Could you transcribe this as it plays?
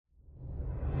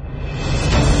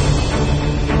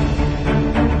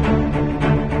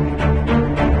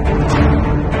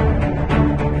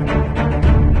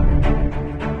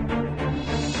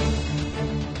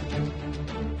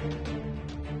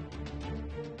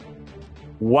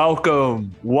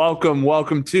Welcome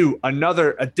to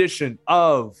another edition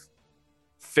of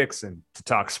Fixin' to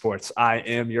Talk Sports. I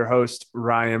am your host,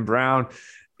 Ryan Brown.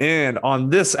 And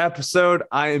on this episode,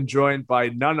 I am joined by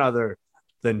none other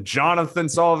than Jonathan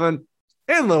Sullivan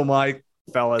and Lil Mike.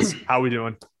 Fellas, how we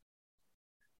doing?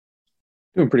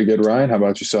 Doing pretty good, Ryan. How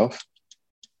about yourself?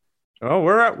 Oh,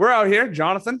 we're out here,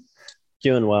 Jonathan.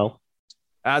 Doing well.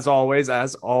 As always.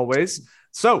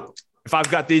 So if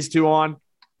I've got these two on,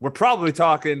 we're probably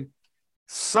talking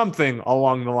something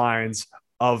along the lines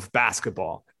of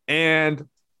basketball. And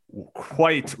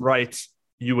quite right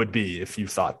you would be if you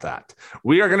thought that.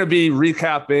 We are going to be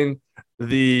recapping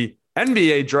the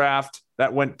NBA draft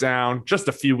that went down just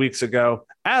a few weeks ago,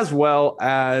 as well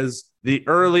as the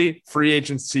early free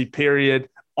agency period,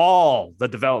 all the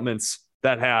developments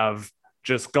that have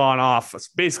just gone off,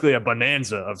 basically a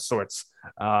bonanza of sorts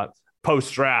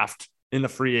post-draft in the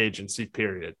free agency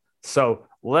period. So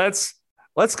let's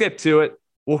get to it.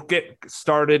 We'll get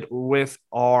started with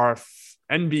our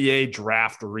NBA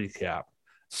draft recap.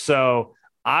 So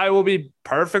I will be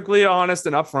perfectly honest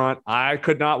and upfront. I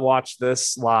could not watch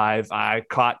this live. I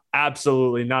caught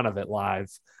absolutely none of it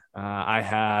live. I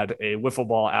had a wiffle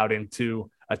ball outing to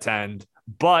attend,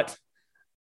 but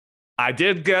I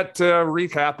did get to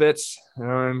recap it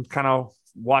and kind of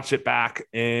watch it back.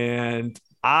 And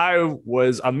I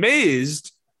was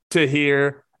amazed to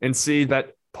hear and see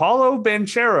that Paolo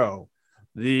Banchero,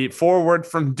 the forward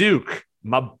from Duke,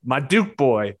 my Duke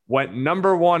boy, went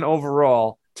number one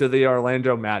overall to the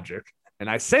Orlando Magic. And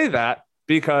I say that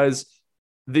because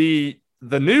the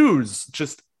news,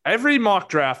 just every mock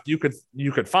draft you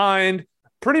could find,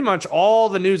 pretty much all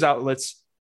the news outlets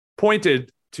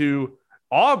pointed to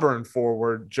Auburn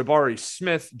forward Jabari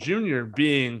Smith Jr.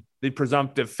 being the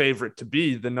presumptive favorite to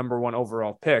be the number one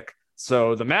overall pick.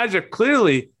 So the Magic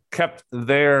clearly kept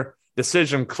their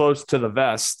decision close to the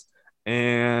vest.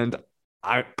 And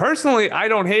I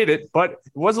don't hate it, but it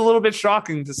was a little bit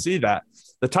shocking to see that.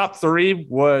 The top three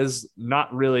was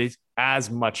not really as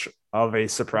much of a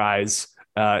surprise.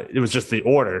 It was just the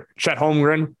order. Chet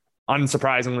Holmgren,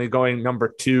 unsurprisingly, going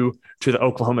number two to the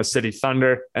Oklahoma City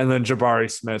Thunder, and then Jabari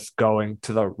Smith going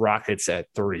to the Rockets at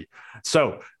 3.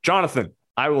 So, Jonathan,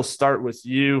 I will start with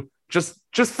you.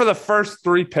 Just for the first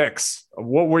 3 picks,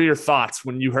 what were your thoughts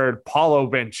when you heard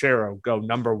Paolo Banchero go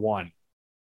number one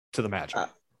to the Magic?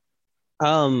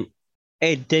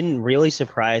 It didn't really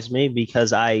surprise me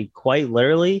because I quite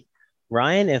literally,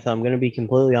 Ryan, if I'm going to be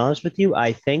completely honest with you,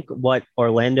 I think what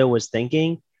Orlando was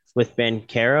thinking with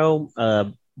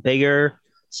Banchero, bigger,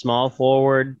 small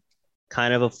forward,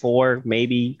 kind of a 4,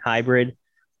 maybe hybrid,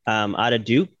 out of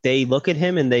Duke, they look at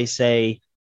him and they say,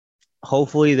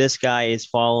 hopefully this guy is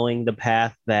following the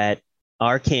path that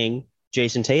our king,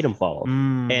 Jason Tatum, followed.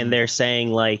 And they're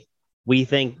saying, like, we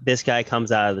think this guy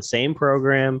comes out of the same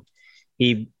program.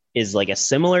 He is like a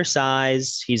similar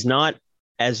size. He's not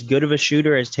as good of a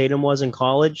shooter as Tatum was in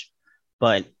college,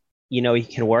 but, you know, he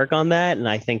can work on that. And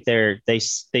I think they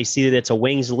see that it's a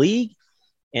wings league,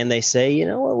 and they say, you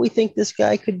know what, we think this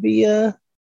guy could be,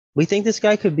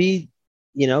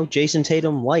 you know, Jason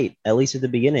Tatum light, at least at the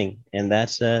beginning. And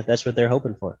that's what they're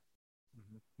hoping for.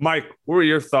 Mike, what were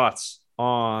your thoughts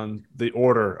on the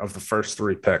order of the first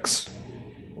 3 picks?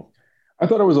 I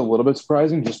thought it was a little bit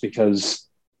surprising just because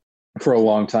for a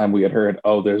long time we had heard,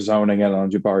 they're zoning in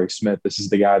on Jabari Smith. This is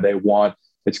the guy they want.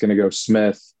 It's going to go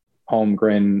Smith,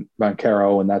 Holmgren,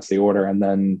 Banchero, and that's the order. And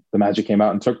then the Magic came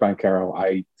out and took Banchero.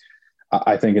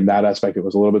 I think in that aspect, it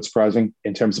was a little bit surprising.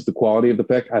 In terms of the quality of the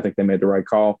pick, I think they made the right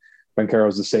call. Banchero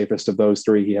is the safest of those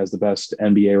 3. He has the best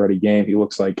NBA-ready game. He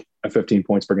looks like a 15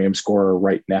 points per game scorer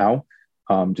right now,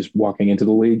 just walking into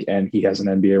the league, and he has an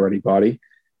NBA-ready body.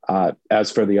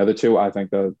 As for the other 2, I think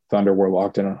the Thunder were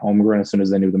locked in on Holmgren as soon as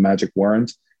they knew the Magic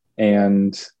weren't.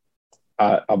 And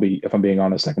if I'm being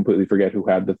honest, I completely forget who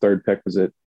had the 3rd pick. Was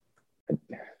it?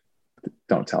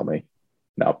 Don't tell me.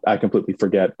 No, I completely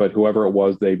forget. But whoever it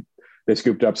was, they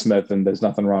scooped up Smith, and there's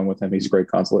nothing wrong with him. He's a great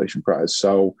consolation prize.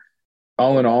 So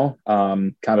all in all,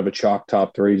 kind of a chalk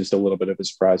top 3, just a little bit of a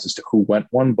surprise as to who went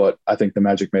one, but I think the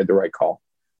Magic made the right call.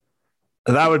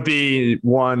 That would be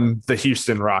the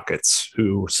Houston Rockets,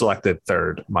 who selected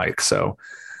 3rd, Mike. So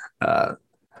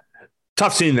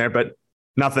tough scene there, but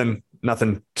nothing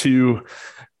too,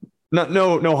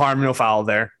 no harm, no foul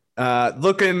there.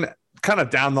 Looking kind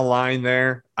of down the line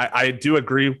there, I do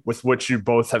agree with what you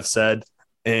both have said.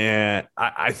 And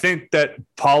I think that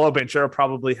Paolo Banchero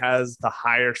probably has the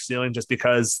higher ceiling just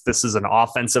because this is an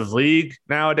offensive league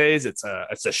nowadays. It's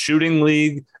a shooting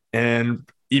league. And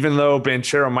even though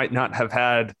Banchero might not have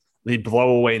had the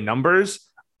blowaway numbers,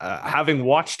 having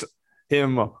watched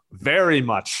him very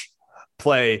much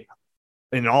play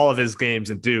in all of his games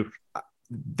in Duke,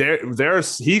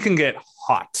 he can get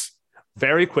hot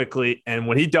very quickly, and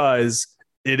when he does,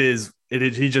 he just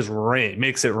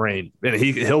makes it rain, and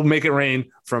he'll make it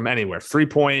rain from anywhere,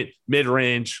 3-point, mid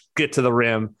range, get to the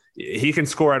rim. He can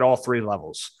score at all three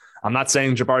levels. I'm not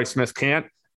saying Jabari Smith can't,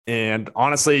 and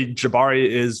honestly, Jabari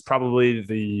is probably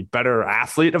the better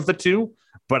athlete of the two,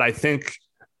 but I think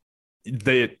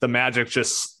the Magic,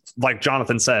 just like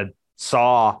Jonathan said,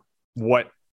 saw what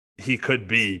he could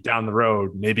be down the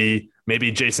road.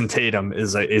 Maybe Jason Tatum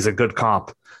is a good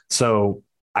comp. So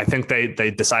I think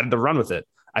they decided to run with it.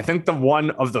 I think the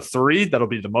one of the three that'll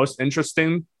be the most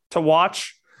interesting to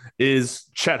watch is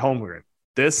Chet Holmgren.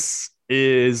 This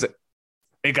is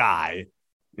a guy,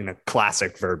 in a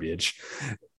classic verbiage,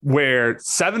 where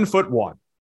 7'1",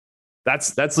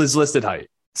 that's his listed height,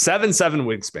 7'7"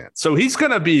 wingspan. So he's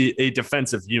going to be a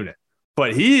defensive unit,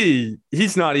 but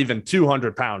he's not even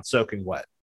 200 pounds soaking wet.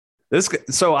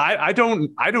 So I do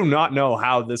not know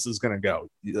how this is going to go.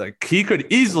 Like, he could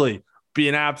easily be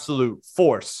an absolute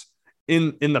force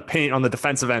in the paint on the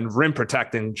defensive end, rim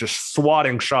protecting, just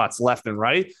swatting shots left and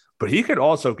right. But he could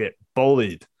also get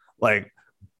bullied,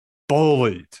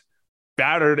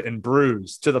 battered and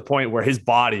bruised to the point where his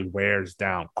body wears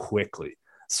down quickly.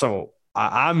 So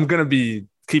I'm going to be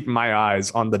keeping my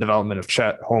eyes on the development of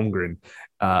Chet Holmgren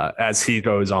as he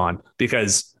goes on,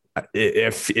 because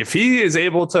if he is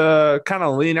able to kind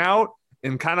of lean out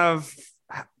and kind of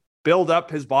build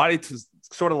up his body to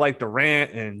sort of like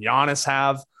Durant and Giannis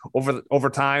have over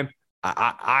time,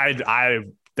 I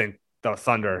think the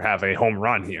Thunder have a home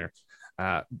run here.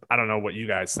 I don't know what you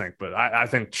guys think, but I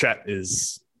think Chet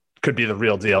could be the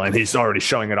real deal, and he's already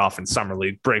showing it off in Summer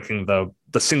League, breaking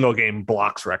the single game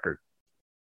blocks record.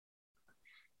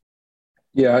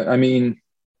 Yeah, I mean,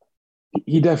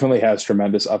 he definitely has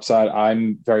tremendous upside.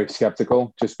 I'm very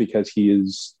skeptical just because he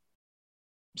is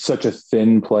such a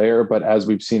thin player, but as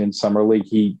we've seen in Summer League,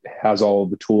 he has all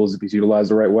of the tools if he's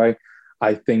utilized the right way.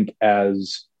 I think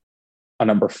as a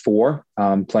number 4,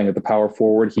 playing at the power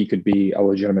forward, he could be a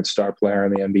legitimate star player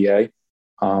in the NBA.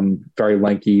 Very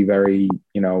lanky, very,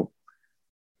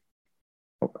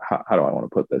 how do I want to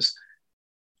put this?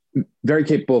 Very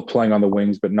capable of playing on the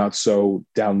wings, but not so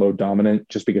down low dominant.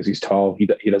 Just because he's tall, he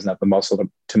doesn't have the muscle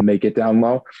to make it down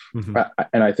low. Mm-hmm.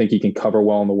 And I think he can cover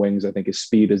well on the wings. I think his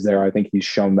speed is there. I think he's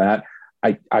shown that.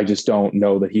 I just don't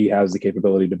know that he has the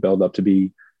capability to build up to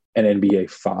be an NBA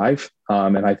 5.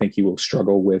 And I think he will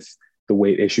struggle with the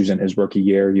weight issues in his rookie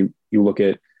year. You look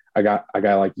at a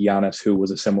guy like Giannis, who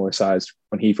was a similar size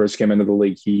when he first came into the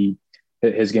league.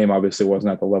 His game obviously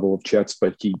wasn't at the level of Chet's,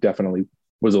 but he definitely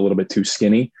was a little bit too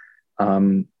skinny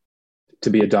to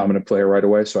be a dominant player right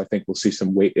away. So I think we'll see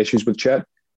some weight issues with Chet.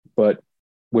 But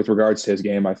with regards to his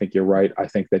game, I think you're right. I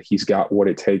think that he's got what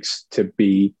it takes to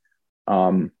be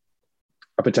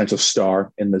a potential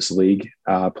star in this league,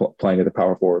 playing at the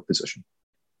power forward position.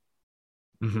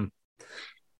 Mm-hmm.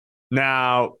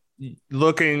 Now,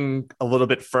 looking a little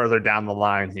bit further down the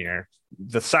line here,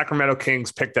 the Sacramento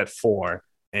Kings picked at 4,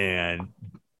 and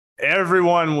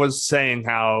everyone was saying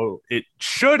how it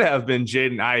should have been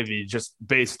Jaden Ivey just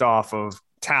based off of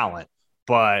talent.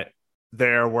 But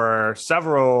there were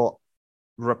several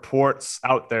reports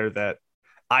out there that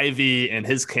Ivey and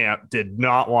his camp did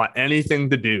not want anything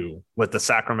to do with the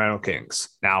Sacramento Kings.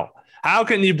 Now, how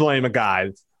can you blame a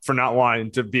guy for not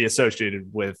wanting to be associated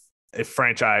with a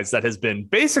franchise that has been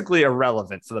basically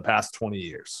irrelevant for the past 20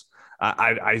 years?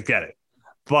 I get it.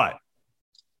 But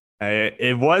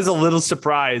it was a little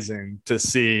surprising to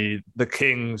see the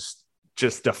Kings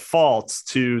just default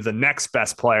to the next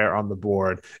best player on the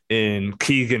board in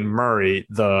Keegan Murray,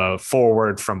 the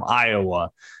forward from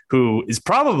Iowa, who is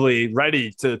probably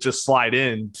ready to just slide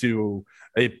into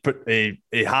a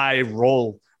high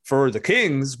role for the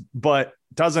Kings, but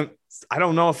I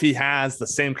don't know if he has the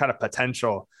same kind of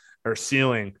potential or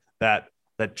ceiling that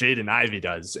Jaden Ivey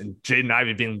does, and Jaden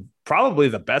Ivey being probably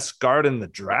the best guard in the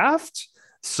draft.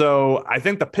 So I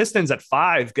think the Pistons at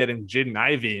 5 getting Jaden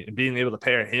Ivey and being able to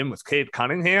pair him with Cade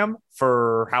Cunningham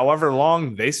for however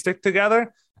long they stick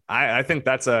together, I think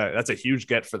that's a huge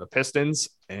get for the Pistons.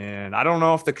 And I don't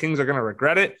know if the Kings are going to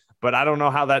regret it, but I don't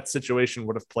know how that situation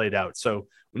would have played out. So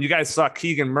when you guys saw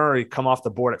Keegan Murray come off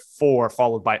the board at 4,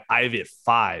 followed by Ivey at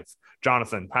 5,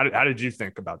 Jonathan, how did you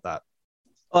think about that?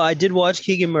 Well, I did watch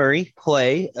Keegan Murray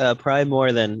play probably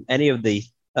more than any of the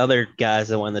other guys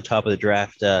that went on the top of the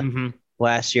draft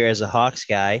last year as a Hawks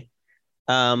guy.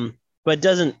 But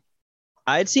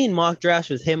I'd seen mock drafts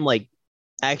with him like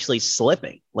actually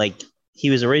slipping. Like he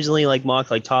was originally like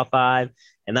mocked like top 5.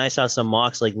 And then I saw some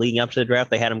mocks like leading up to the draft.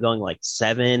 They had him going like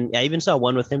 7. I even saw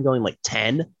one with him going like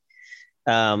 10.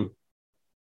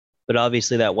 But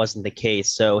obviously that wasn't the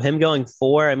case. So him going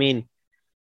 4, I mean,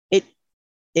 it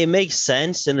it makes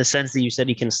sense in the sense that you said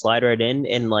he can slide right in,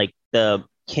 and like the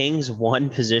Kings one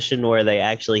position where they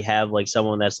actually have like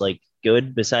someone that's like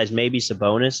good besides maybe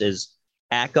Sabonis is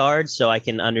at guard. So I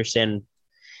can understand,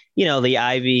 the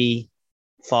Ivy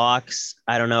Fox.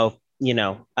 I don't know.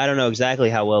 I don't know exactly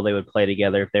how well they would play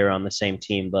together if they were on the same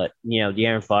team, but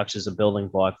De'Aaron Fox is a building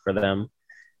block for them.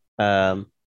 Um,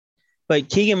 but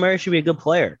Keegan Murray should be a good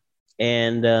player,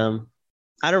 and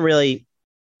I don't really,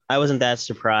 I wasn't that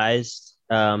surprised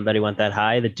that he went that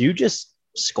high. The dude just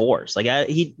scores. Like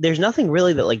there's nothing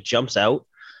really that like jumps out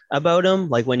about him.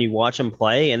 Like when you watch him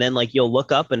play, and then like you'll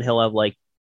look up and he'll have like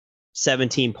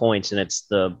 17 points, and it's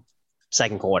the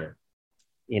second quarter.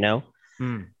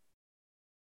 Hmm.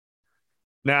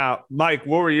 Now, Mike,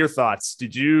 what were your thoughts?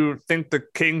 Did you think the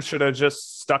Kings should have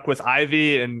just stuck with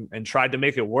Ivy and tried to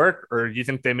make it work, or do you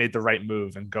think they made the right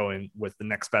move and going with the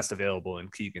next best available in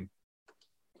Keegan?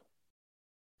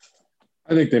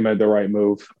 I think they made the right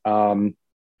move. I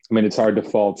mean, it's hard to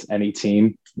fault any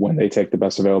team when they take the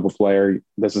best available player.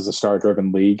 This is a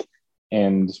star-driven league,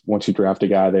 and once you draft a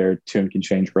guy, their tune can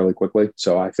change really quickly.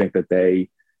 So I think that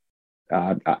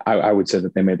I would say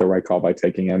that they made the right call by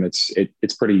taking him. It's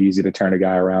pretty easy to turn a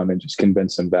guy around and just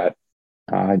convince him that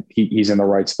he's in the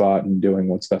right spot and doing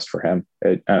what's best for him.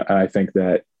 And I think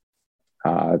that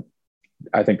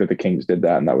the Kings did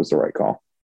that, and that was the right call.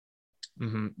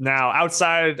 Mm-hmm. Now,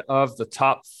 outside of the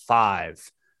top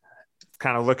 5,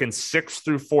 kind of looking 6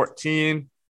 through 14,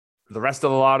 the rest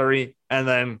of the lottery, and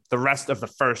then the rest of the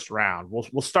first round.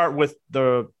 We'll start with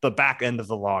the back end of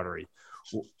the lottery.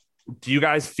 Do you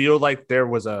guys feel like there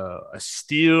was a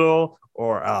steal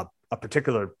or a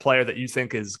particular player that you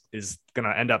think is going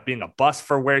to end up being a bust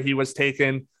for where he was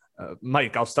taken?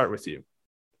 Mike, I'll start with you.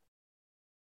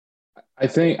 I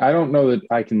don't know that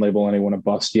I can label anyone a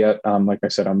bust yet. Like I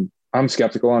said, I'm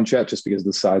skeptical on Chet just because of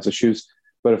the size issues.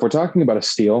 But if we're talking about a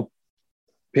steal,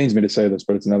 pains me to say this,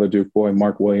 but it's another Duke boy,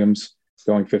 Mark Williams,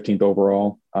 going 15th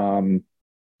overall.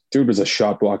 Dude was a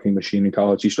shot blocking machine in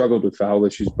college. He struggled with foul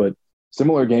issues, but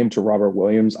similar game to Robert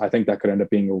Williams. I think that could end up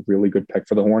being a really good pick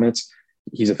for the Hornets.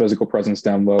 He's a physical presence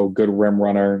down low, good rim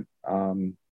runner,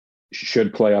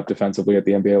 should play up defensively at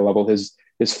the NBA level.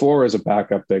 His floor is a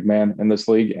backup big man in this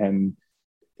league. And,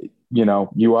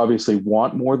 you obviously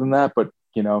want more than that, but,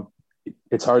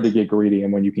 it's hard to get greedy.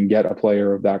 And when you can get a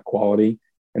player of that quality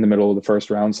in the middle of the first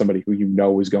round, somebody who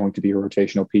is going to be a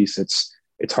rotational piece, it's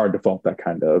hard to fault that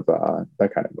kind of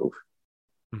move.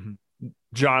 Mm-hmm.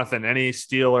 Jonathan, any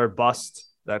steal or bust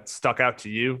that stuck out to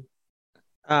you?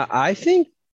 I think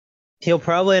he'll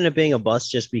probably end up being a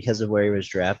bust just because of where he was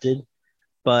drafted.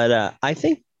 But I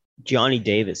think Johnny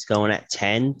Davis going at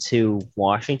 10 to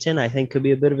Washington, I think could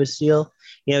be a bit of a steal.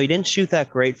 He didn't shoot that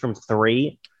great from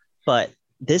 3, but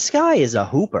this guy is a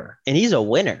hooper and he's a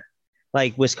winner.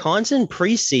 Like Wisconsin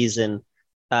preseason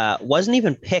wasn't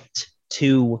even picked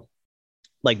to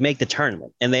like make the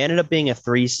tournament, and they ended up being a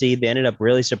 3 seed. They ended up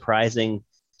really surprising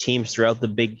teams throughout the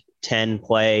Big Ten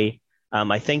play.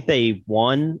 I think they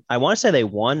won. I want to say they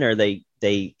won, or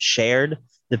they shared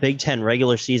the Big Ten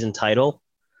regular season title.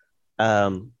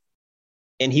 And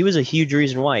he was a huge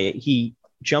reason why. He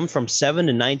jumped from 7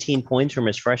 to 19 points from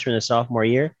his freshman to sophomore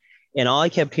year, and all I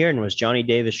kept hearing was Johnny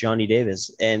Davis, Johnny Davis.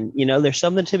 And there's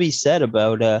something to be said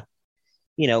about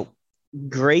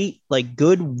great, like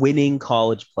good winning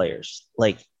college players.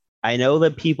 Like I know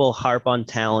that people harp on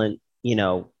talent,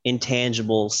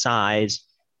 intangible size,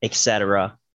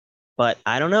 etc. But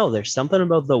I don't know. There's something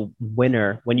about the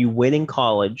winner. When you win in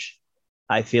college,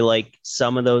 I feel like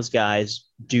some of those guys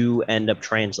do end up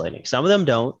translating. Some of them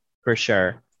don't, for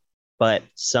sure, but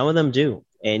some of them do.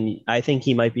 And I think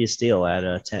he might be a steal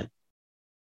at 10.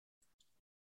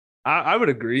 I would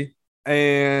agree.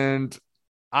 And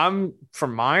I'm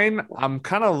kind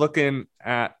of looking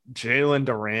at Jalen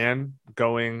Duran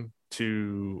going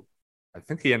to, I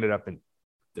think he ended up in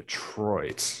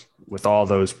Detroit with all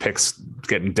those picks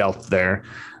getting dealt there.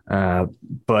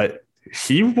 But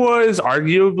he was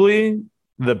arguably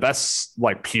the best,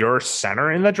 like pure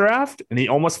center in the draft, and he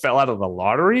almost fell out of the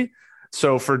lottery.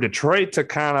 So for Detroit to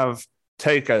kind of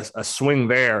take a swing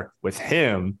there with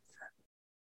him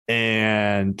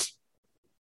and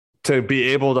to be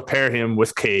able to pair him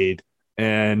with Cade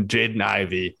and Jaden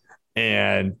Ivey,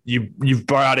 and you've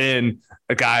brought in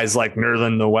guys like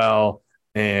Nerlens Noel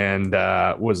and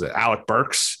was it Alec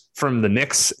Burks from the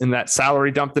Knicks in that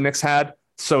salary dump the Knicks had.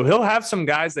 So he'll have some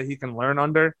guys that he can learn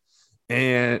under.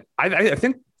 And I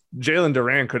think Jalen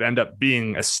Duran could end up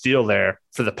being a steal there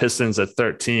for the Pistons at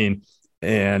 13.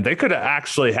 And they could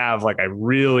actually have like a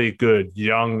really good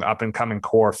young up and coming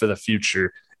core for the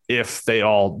future if they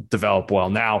all develop well.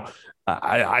 Now,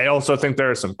 I also think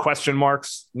there are some question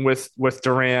marks with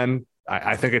Duran.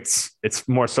 I think it's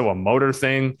more so a motor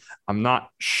thing. I'm not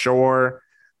sure,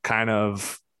 kind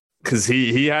of, because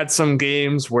he had some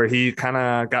games where he kind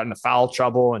of got into foul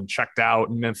trouble and checked out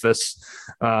in Memphis,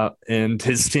 and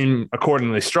his team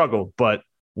accordingly struggled. But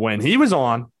when he was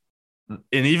on,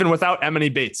 and even without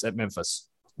Emoni Bates at Memphis,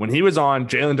 when he was on,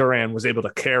 Jalen Duran was able to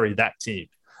carry that team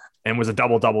and was a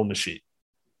double-double machine.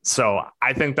 So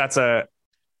I think that's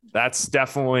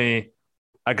definitely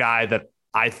a guy that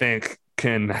I think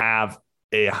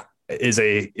is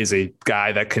a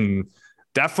guy that can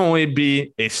definitely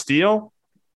be a steal,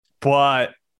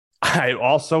 but I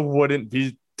also wouldn't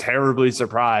be terribly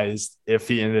surprised if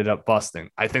he ended up busting.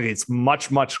 I think it's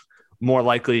much, much more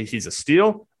likely he's a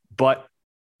steal, but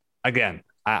again,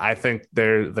 I think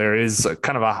there is a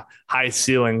kind of a high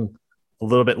ceiling, a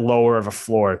little bit lower of a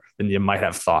floor than you might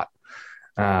have thought.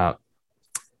 Now,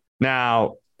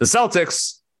 the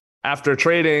Celtics, after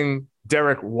trading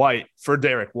Derek White,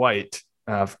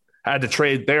 had to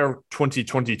trade their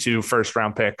 2022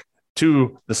 first-round pick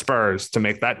to the Spurs to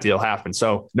make that deal happen.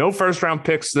 So no first-round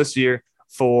picks this year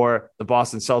for the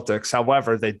Boston Celtics.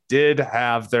 However, they did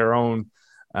have their own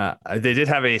they did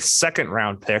have a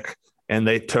second-round pick, and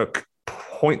they took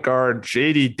point guard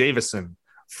J.D. Davison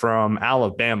from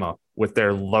Alabama with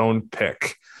their lone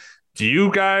pick.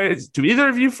 Do either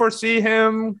of you foresee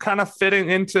him kind of fitting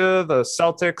into the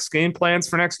Celtics game plans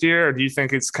for next year? Or do you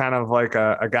think it's kind of like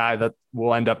a guy that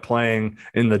will end up playing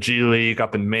in the G League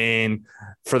up in Maine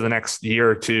for the next year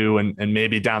or two, and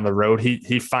maybe down the road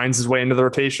he finds his way into the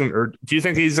rotation? Or do you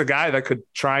think he's a guy that could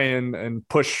try and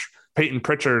push Peyton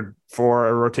Pritchard for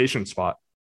a rotation spot?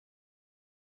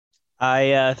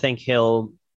 I think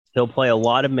he'll play a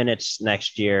lot of minutes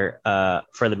next year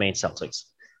for the Maine Celtics.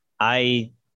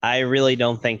 I really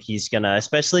don't think he's going to,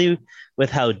 especially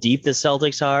with how deep the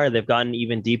Celtics are. They've gotten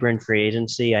even deeper in free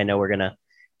agency. I know we're going to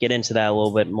get into that a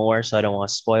little bit more, so I don't want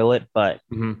to spoil it, but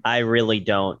I really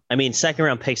don't. I mean, second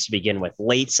round picks to begin with,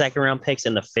 late second round picks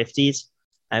in the 50s.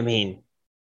 I mean,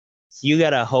 you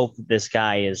got to hope this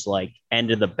guy is like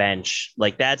end of the bench.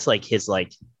 Like that's like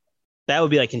that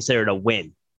would be like considered a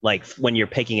win. Like when you're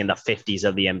picking in the 50s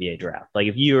of the NBA draft. Like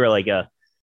if you were like a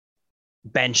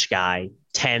bench guy,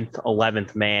 10th,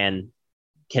 11th man,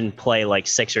 can play like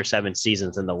 6 or 7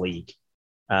 seasons in the league,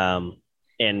 and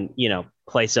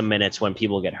play some minutes when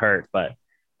people get hurt. But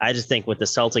I just think with the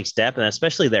Celtics depth, and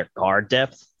especially their guard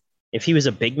depth, if he was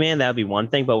a big man, that would be one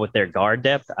thing. But with their guard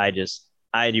depth, I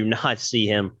do not see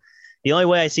him. The only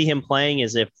way I see him playing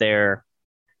is if they're,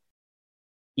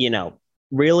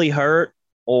 really hurt,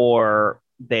 or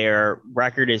their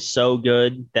record is so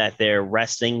good that they're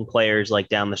resting players like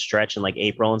down the stretch in like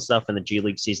April and stuff, and the G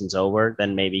League season's over,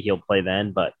 then maybe he'll play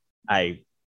then. But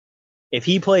if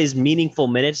he plays meaningful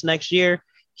minutes next year,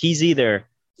 he's either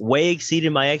way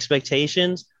exceeded my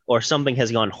expectations or something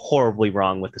has gone horribly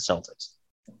wrong with the Celtics.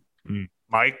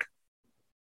 Mike?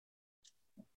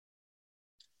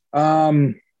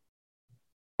 I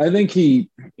think he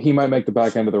might make the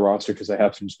back end of the roster because they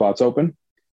have some spots open.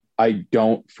 I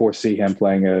don't foresee him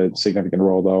playing a significant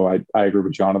role, though. I agree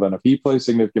with Jonathan. If he plays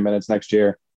significant minutes next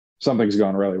year, something's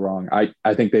gone really wrong.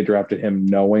 I think they drafted him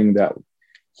knowing that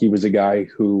he was a guy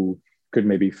who could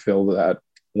maybe fill that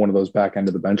one of those back end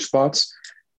of the bench spots.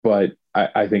 But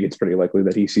I think it's pretty likely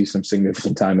that he sees some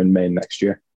significant time in Maine next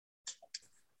year.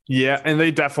 Yeah, and they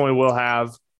definitely will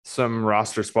have some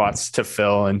roster spots to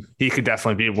fill, and he could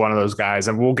definitely be one of those guys.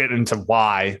 And we'll get into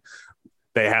why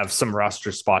they have some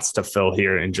roster spots to fill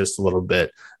here in just a little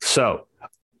bit. So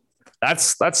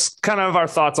that's kind of our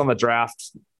thoughts on the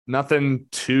draft. Nothing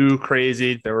too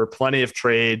crazy. There were plenty of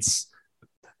trades.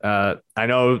 I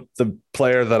know the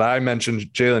player that I mentioned,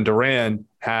 Jalen Duran,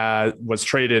 was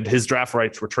traded. His draft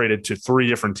rights were traded to 3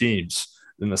 different teams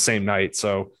in the same night.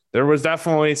 So there was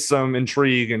definitely some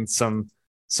intrigue and some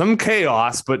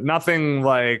chaos, but nothing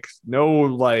like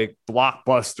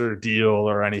blockbuster deal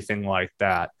or anything like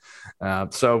that.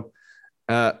 So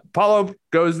Paolo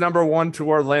goes number 1 to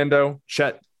Orlando,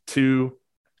 Chet 2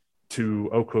 to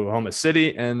Oklahoma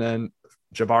City, and then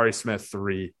Jabari Smith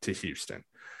 3 to Houston.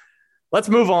 Let's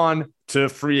move on to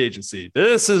free agency.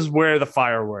 This is where the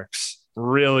fireworks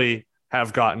really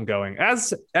have gotten going,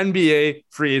 as NBA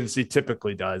free agency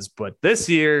typically does. But this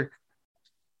year,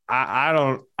 I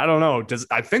don't know.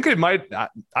 I think it might. I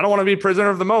don't want to be a prisoner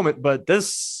of the moment, but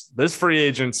this free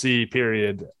agency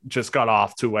period just got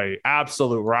off to a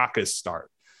absolute raucous start.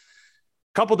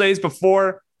 A couple days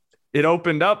before it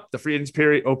opened up, the free agency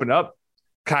period opened up,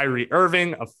 Kyrie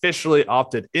Irving officially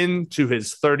opted into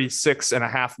his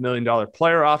 $36.5 million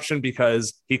player option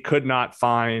because he could not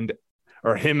find,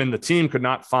 or him and the team could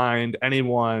not find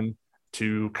anyone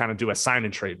to kind of do a sign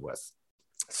and trade with.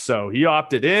 So he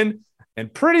opted in,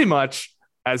 and pretty much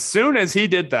as soon as he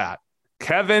did that,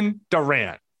 Kevin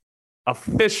Durant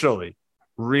officially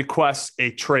requests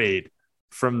a trade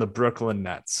from the Brooklyn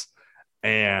Nets.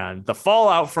 And the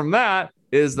fallout from that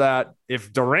is that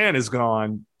if Durant is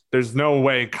gone, there's no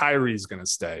way Kyrie's going to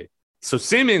stay. So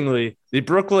seemingly the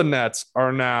Brooklyn Nets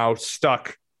are now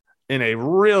stuck in a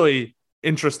really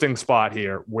interesting spot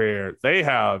here where they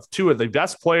have two of the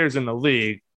best players in the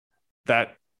league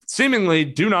that seemingly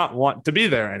do not want to be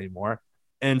there anymore.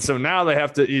 And so now they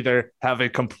have to either have a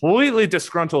completely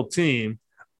disgruntled team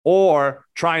or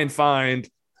try and find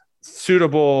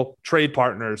suitable trade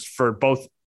partners for both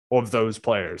of those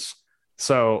players.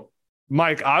 So,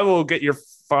 Mike, I will get your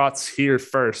thoughts here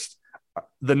first.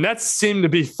 The Nets seem to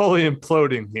be fully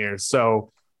imploding here.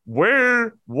 So,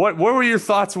 what were your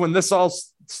thoughts when this all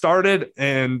started,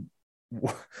 and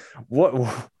what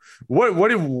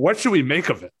should we make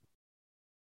of it?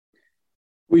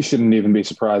 We shouldn't even be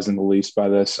surprised in the least by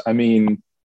this. I mean,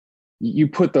 you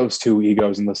put those two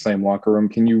egos in the same locker room.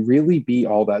 Can you really be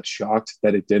all that shocked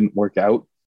that it didn't work out?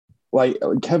 Like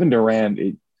Kevin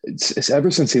Durant, it's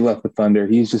ever since he left the Thunder,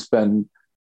 he's just been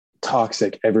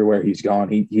toxic everywhere he's gone.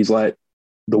 He's let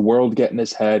the world get in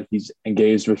his head. He's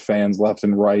engaged with fans left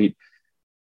and right.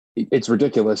 It's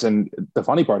ridiculous. And the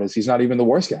funny part is he's not even the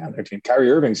worst guy on their team.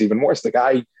 Kyrie Irving's even worse. The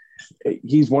guy,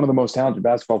 he's one of the most talented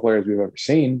basketball players we've ever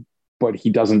seen, but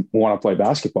he doesn't want to play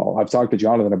basketball. I've talked to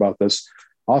Jonathan about this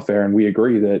off air, and we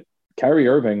agree that Kyrie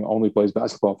Irving only plays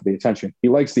basketball for the attention. He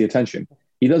likes the attention.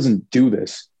 He doesn't do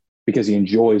this because he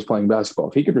enjoys playing basketball.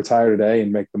 If he could retire today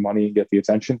and make the money and get the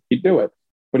attention, he'd do it.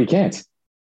 But he can't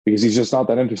because he's just not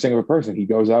that interesting of a person. He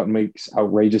goes out and makes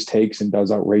outrageous takes and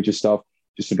does outrageous stuff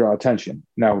just to draw attention.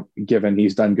 Now, given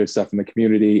he's done good stuff in the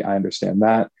community, I understand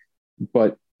that.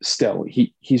 But still,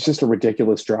 he's just a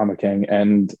ridiculous drama king,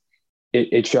 and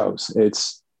it shows. It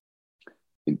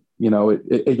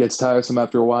gets tiresome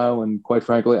after a while, and quite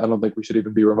frankly, I don't think we should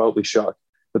even be remotely shocked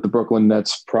that the Brooklyn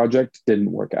Nets project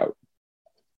didn't work out.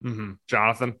 Mm-hmm.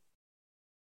 Jonathan?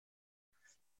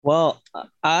 Well,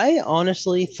 I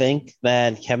honestly think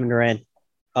that Kevin Durant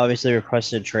obviously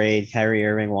requested a trade. Kyrie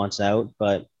Irving wants out,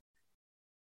 but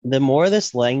the more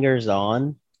this lingers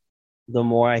on, the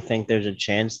more I think there's a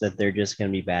chance that they're just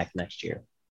going to be back next year,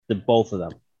 both of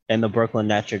them. And the Brooklyn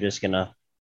Nets are just going to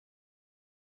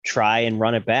try and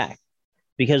run it back,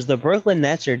 because the Brooklyn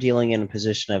Nets are dealing in a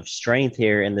position of strength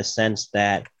here in the sense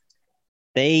that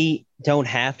they don't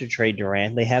have to trade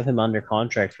Durant. They have him under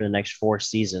contract for the next 4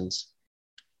 seasons.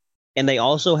 And they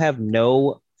also have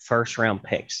no first-round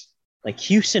picks. Like,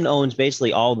 Houston owns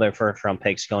basically all their first-round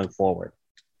picks going forward.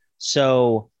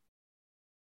 So,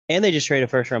 and they just traded a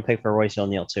first-round pick for Royce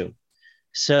O'Neal too.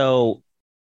 So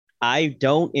I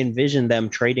don't envision them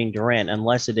trading Durant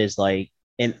unless it is like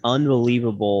an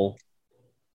unbelievable,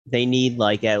 they need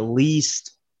like at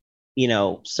least,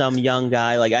 some young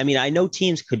guy. Like, I mean, I know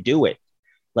teams could do it.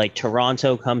 Like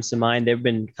Toronto comes to mind. They've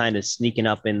been kind of sneaking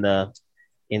up in the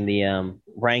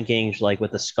rankings, like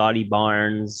with the Scotty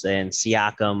Barnes and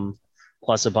Siakam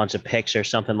plus a bunch of picks or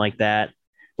something like that,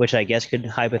 which I guess could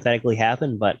hypothetically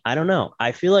happen. But I don't know.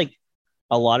 I feel like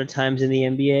a lot of times in the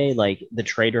NBA, like the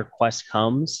trade request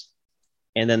comes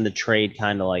and then the trade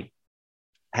kind of like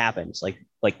happens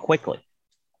like quickly.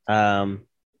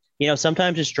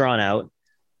 Sometimes it's drawn out,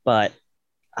 but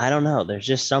I don't know. There's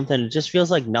just something, it just feels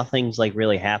like nothing's like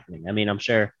really happening. I mean, I'm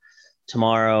sure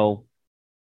tomorrow,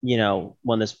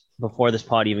 before this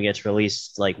pod even gets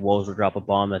released, like Wolves will drop a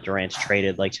bomb that Durant's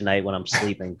traded like tonight when I'm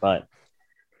sleeping, but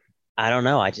I don't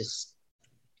know.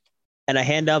 And a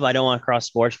hand up, I don't want to cross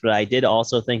sports, but I did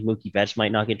also think Mookie Betts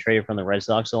might not get traded from the Red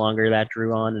Sox the longer that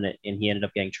drew on, and he ended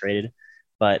up getting traded.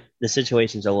 But the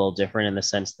situation's a little different in the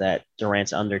sense that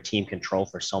Durant's under team control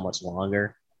for so much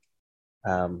longer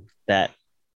that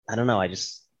I don't know.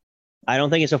 I don't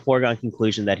think it's a foregone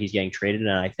conclusion that he's getting traded, and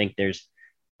I think there's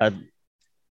a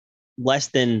less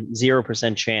than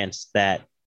 0% chance that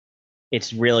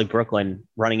it's really Brooklyn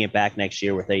running it back next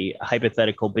year with a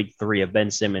hypothetical big three of Ben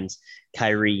Simmons,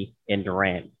 Kyrie, and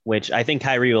Durant, which I think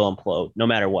Kyrie will implode no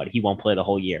matter what. He won't play the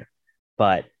whole year.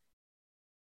 But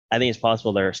I think it's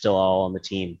possible they're still all on the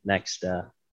team next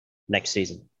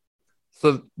season.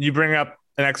 So you bring up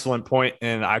an excellent point,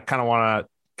 and I kind of want to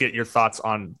get your thoughts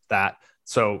on that.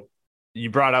 So you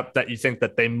brought up that you think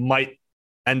that they might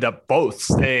end up both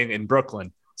staying in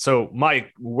Brooklyn. So,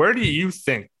 Mike, where do you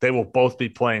think they will both be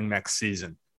playing next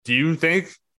season? Do you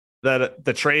think that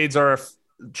the trades are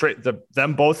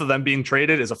both of them being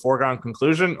traded is a foregone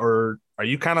conclusion, or are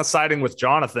you kind of siding with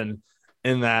Jonathan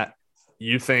in that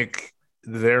you think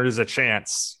there is a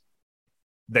chance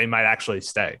they might actually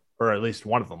stay, or at least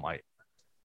one of them might?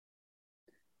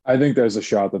 I think there's a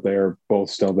shot that they are both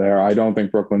still there. I don't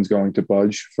think Brooklyn's going to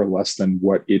budge for less than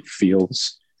what it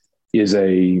feels is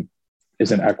an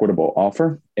equitable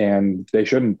offer, and they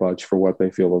shouldn't budge for what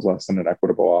they feel is less than an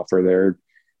equitable offer.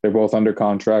 They're both under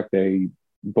contract. They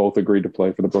both agreed to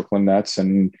play for the Brooklyn Nets,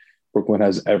 and Brooklyn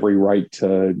has every right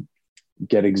to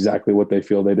get exactly what they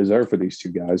feel they deserve for these two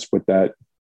guys with that,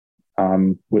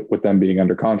 with them being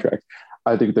under contract.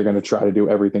 I think they're going to try to do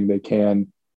everything they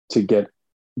can to get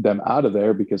them out of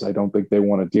there, because I don't think they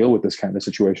want to deal with this kind of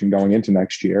situation going into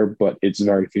next year, but it's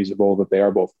very feasible that they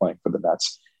are both playing for the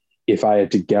Nets. If I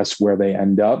had to guess where they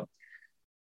end up,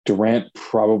 Durant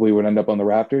probably would end up on the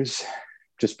Raptors,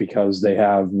 just because they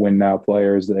have win now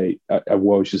players.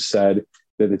 Woj just said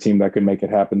they're the team that could make it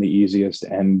happen the easiest,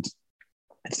 and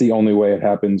it's the only way it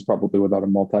happens, probably without a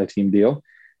multi-team deal.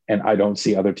 And I don't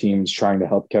see other teams trying to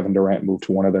help Kevin Durant move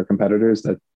to one of their competitors.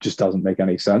 That just doesn't make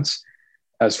any sense.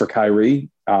 As for Kyrie,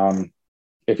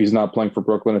 if he's not playing for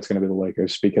Brooklyn, it's going to be the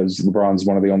Lakers, because LeBron's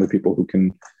one of the only people who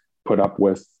can put up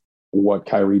with what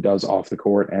Kyrie does off the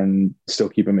court and still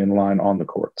keep him in line on the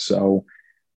court. So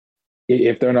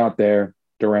if they're not there,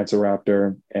 Durant's a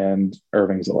Raptor and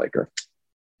Irving's a Laker.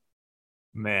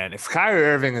 Man, if Kyrie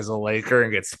Irving is a Laker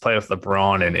and gets to play with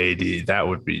LeBron and AD, that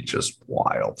would be just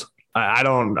wild. I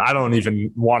don't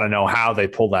even want to know how they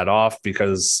pull that off,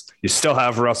 because you still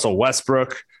have Russell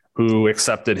Westbrook, who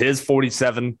accepted his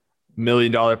 $47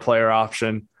 million player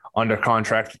option under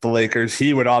contract with the Lakers.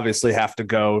 He would obviously have to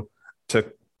go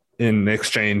in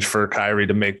exchange for Kyrie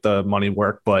to make the money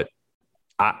work, but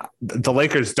the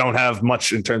Lakers don't have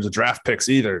much in terms of draft picks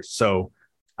either. So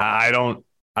I don't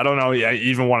know. I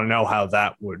even want to know how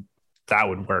that would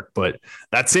work, but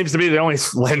that seems to be the only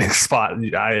landing spot.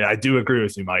 I do agree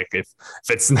with you, Mike. If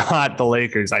it's not the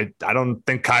Lakers, I don't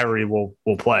think Kyrie will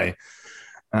play.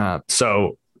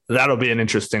 So that'll be an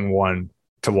interesting one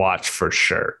to watch for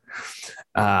sure.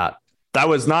 That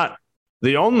was not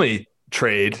the only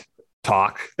trade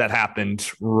talk that happened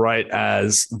right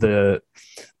as the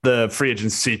free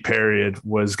agency period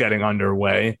was getting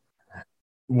underway.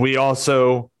 We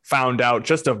also found out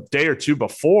just a day or two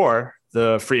before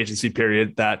the free agency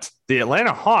period that the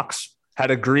Atlanta Hawks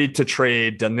had agreed to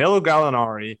trade Danilo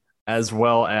Gallinari as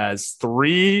well as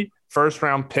 3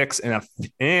 first-round picks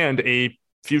and a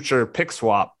future pick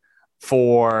swap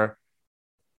for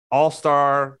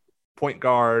all-star point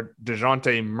guard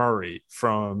DeJounte Murray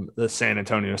from the San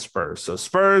Antonio Spurs. So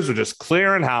Spurs are just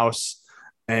clearing house,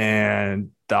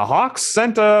 and the Hawks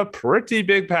sent a pretty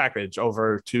big package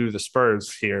over to the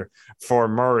Spurs here for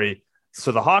Murray.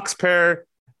 So the Hawks pair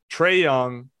Trae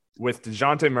Young with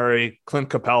DeJounte Murray, Clint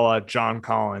Capella, John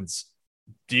Collins.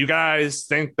 Do you guys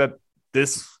think that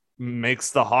this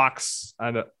makes the Hawks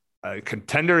a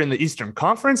contender in the Eastern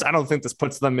Conference? I don't think this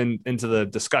puts them into the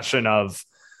discussion of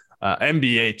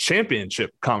NBA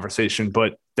championship conversation,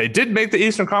 but they did make the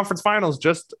Eastern Conference Finals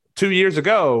just 2 years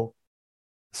ago.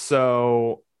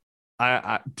 So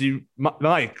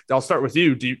Mike, I'll start with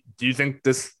you. Do you think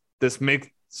this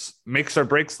makes or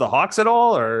breaks the Hawks at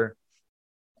all, or?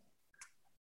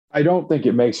 I don't think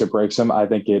it makes or breaks them. I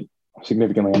think it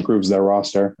significantly improves their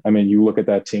roster. I mean, you look at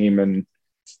that team and,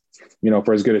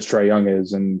 for as good as Trae Young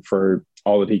is and for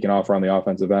all that he can offer on the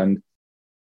offensive end,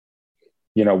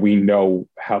 we know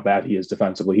how bad he is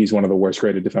defensively. He's one of the worst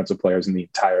rated defensive players in the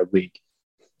entire league.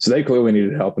 So they clearly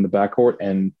needed help in the backcourt,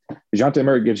 and DeJounte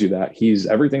Murray gives you that. He's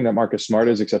everything that Marcus Smart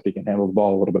is, except he can handle the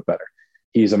ball a little bit better.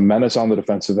 He's a menace on the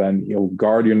defensive end. He'll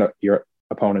guard your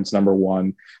opponent's number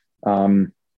one.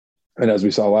 And as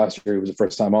we saw last year, he was a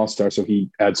first-time All-Star, so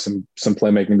he adds some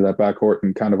playmaking to that backcourt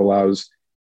and kind of allows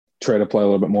Trae to play a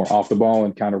little bit more off the ball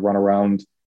and kind of run around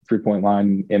three-point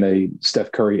line in a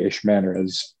Steph Curry-ish manner,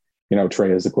 as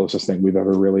Trae is the closest thing we've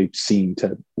ever really seen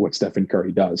to what Stephen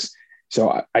Curry does.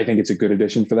 So I think it's a good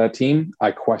addition for that team.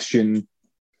 I question,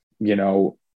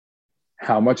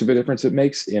 how much of a difference it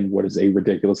makes in what is a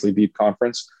ridiculously deep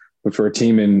conference. But for a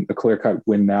team in a clear-cut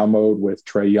win-now mode with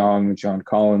Trae Young, John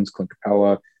Collins, Clint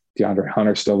Capella, DeAndre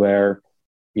Hunter still there,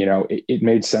 it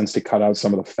made sense to cut out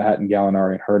some of the fat in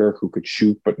Gallinari and Herter, who could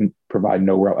shoot but provide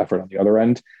no real effort on the other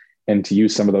end, and to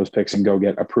use some of those picks and go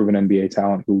get a proven NBA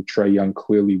talent who Trae Young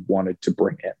clearly wanted to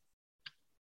bring in.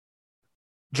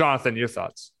 Jonathan, your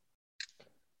thoughts?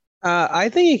 I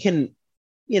think it can,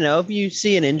 if you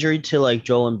see an injury to like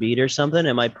Joel Embiid or something,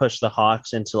 it might push the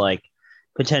Hawks into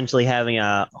potentially having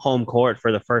a home court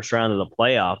for the first round of the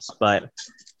playoffs. But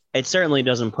it certainly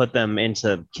doesn't put them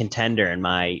into contender in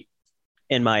my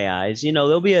eyes. You know,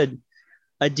 they'll be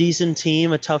a decent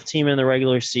team, a tough team in the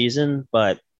regular season,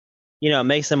 but it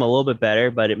makes them a little bit better,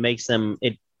 but it brings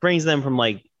them from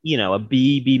like, a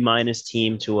B minus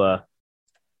team to a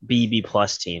B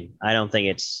plus team. I don't think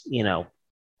it's,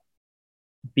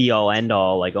 be all end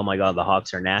all, like, oh my God, the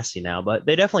Hawks are nasty now, but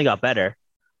they definitely got better.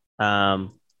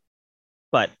 Um,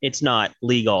 but it's not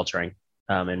league altering,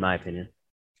 in my opinion.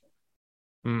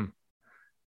 Hmm.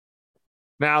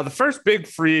 Now, the first big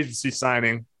free agency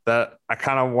signing that I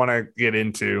kind of want to get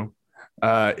into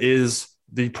is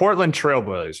the Portland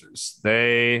Trailblazers.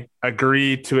 They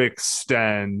agreed to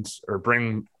extend or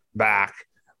bring back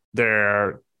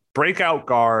their breakout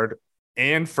guard,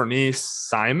 Anfernee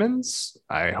Simons.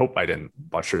 I hope I didn't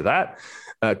butcher that.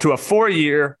 To a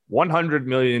 4-year, $100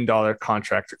 million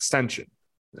contract extension.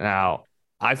 Now,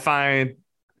 I find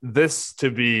this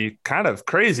to be kind of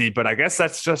crazy, but I guess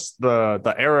that's just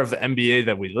the era of the NBA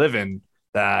that we live in,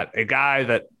 that a guy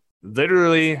that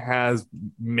literally has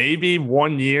maybe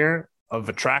 1 year of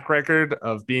a track record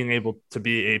of being able to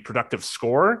be a productive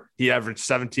scorer. He averaged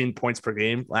 17 points per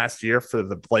game last year for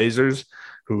the Blazers,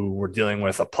 who were dealing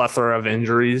with a plethora of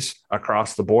injuries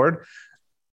across the board.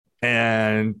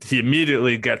 And he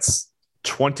immediately gets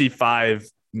 25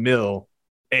 mil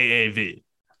AAV.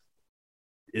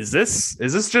 Is this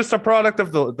just a product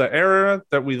of the era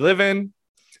that we live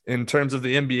in terms of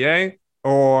the NBA,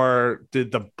 or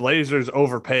did the Blazers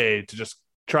overpay to just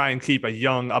try and keep a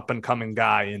young up and coming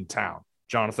guy in town?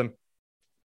 Jonathan?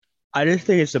 I just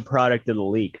think it's a product of the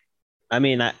league. I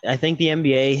mean, I think the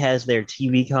NBA has their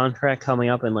TV contract coming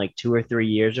up in like 2 or 3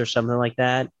 years or something like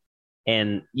that.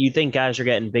 And you think guys are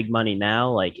getting big money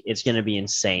now? Like, it's going to be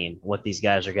insane what these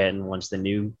guys are getting once the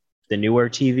newer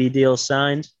TV deal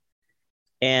signed.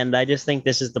 And I just think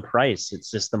this is the price.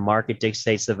 It's just the market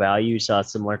dictates the value. You saw a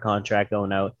similar contract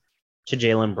going out to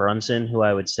Jalen Brunson, who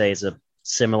I would say is a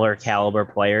similar caliber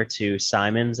player to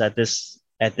Simons at this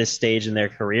stage in their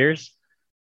careers.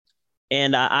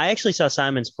 And I actually saw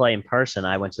Simons play in person.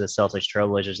 I went to the Celtics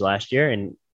Trailblazers last year,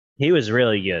 and he was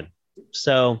really good.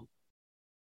 So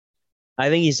I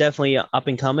think he's definitely up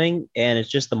and coming, and it's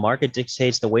just the market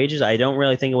dictates the wages. I don't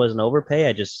really think it was an overpay.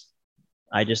 I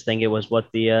just think it was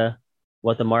what the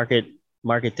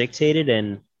market dictated,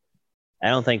 and I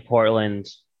don't think Portland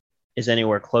is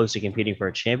anywhere close to competing for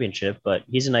a championship. But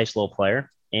he's a nice little player,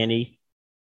 and he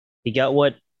got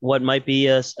what might be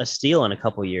a steal in a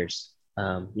couple years.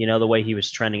 The way he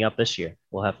was trending up this year.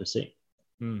 We'll have to see.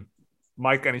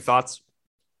 Mike, any thoughts?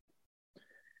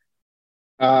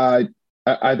 I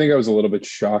think I was a little bit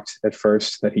shocked at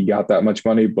first that he got that much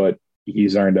money, but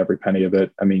he's earned every penny of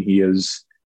it. I mean, he is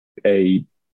a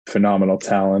phenomenal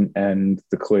talent and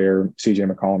the clear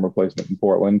CJ McCollum replacement in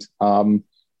Portland. And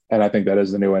I think that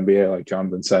is the new NBA. Like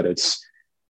Jonathan said, it's,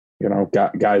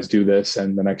 guys do this,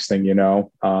 and the next thing you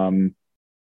know,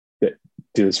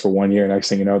 do this for 1 year. Next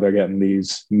thing you know, they're getting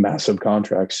these massive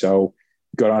contracts. So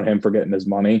good on him for getting his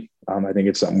money. I think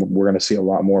it's something we're going to see a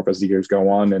lot more of as the years go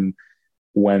on. And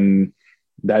when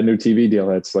that new TV deal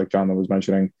hits, like Jonathan was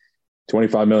mentioning,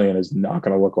 25 million is not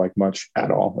going to look like much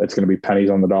at all. It's going to be pennies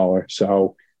on the dollar.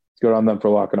 So good on them for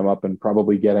locking him up and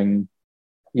probably getting,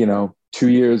 2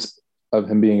 years of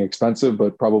him being expensive,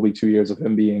 but probably 2 years of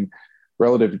him being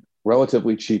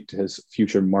relatively cheap to his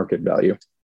future market value.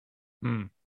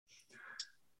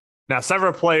 Now,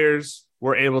 several players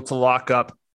were able to lock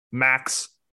up max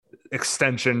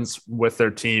extensions with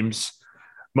their teams.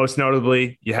 Most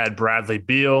notably, you had Bradley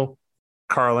Beal,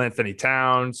 Karl-Anthony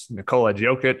Towns, Nikola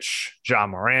Jokic, Ja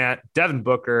Morant, Devin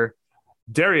Booker,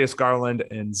 Darius Garland,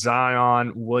 and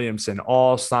Zion Williamson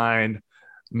all signed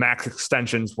max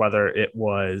extensions, whether it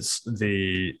was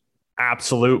the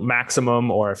absolute maximum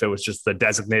or if it was just the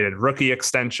designated rookie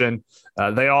extension.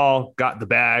 They all got the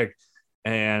bag,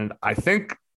 and I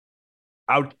think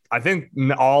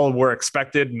all were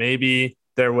expected. Maybe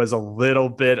there was a little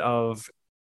bit of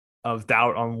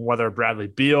doubt on whether Bradley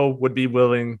Beal would be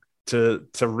willing to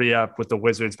re-up with the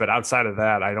Wizards, but outside of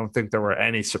that, I don't think there were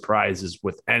any surprises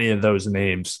with any of those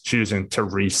names choosing to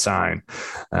re-sign.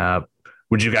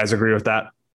 Would you guys agree with that?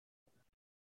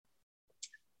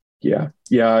 Yeah,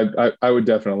 I would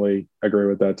definitely agree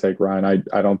with that take, Ryan.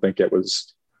 I don't think it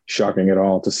was shocking at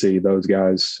all to see those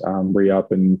guys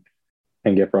re-up and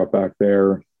get brought back.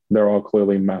 They're all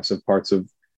clearly massive parts of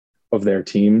their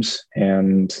teams,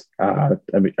 and I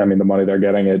mean the money they're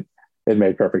getting, it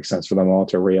made perfect sense for them all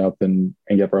to re-up and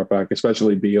get brought back,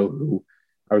 especially Beal, who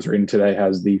I was reading today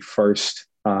has the first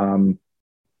or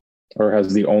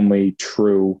has the only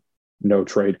true no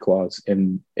trade clause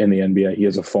in the NBA. He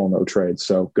has a full no trade,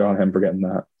 so go on him for getting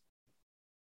that.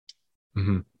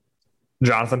 Mm-hmm.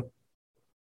 Jonathan?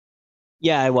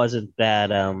 Yeah, I wasn't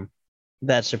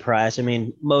that surprised. I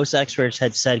mean, most experts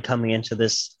had said coming into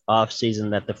this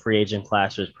offseason that the free agent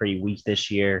class was pretty weak this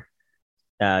year,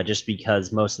 just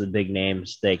because most of the big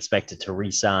names they expected to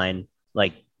re-sign,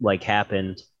 like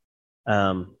happened.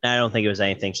 I don't think it was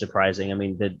anything surprising. I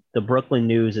mean, the Brooklyn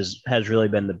news has really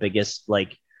been the biggest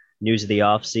like news of the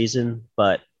offseason,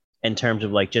 but in terms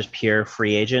of like just pure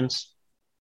free agents,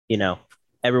 you know,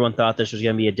 everyone thought this was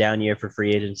going to be a down year for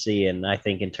free agency, and I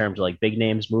think in terms of like big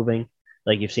names moving,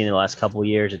 like you've seen in the last couple of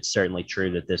years, it's certainly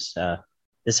true that this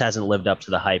hasn't lived up to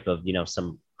the hype of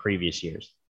some previous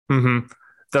years. Mm-hmm.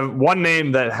 The one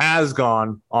name that has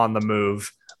gone on the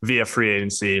move via free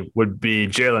agency would be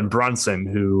Jalen Brunson,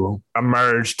 who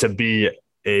emerged to be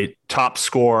a top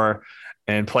scorer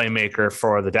and playmaker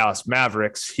for the Dallas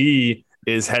Mavericks. He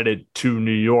is headed to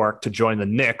New York to join the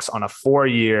Knicks on a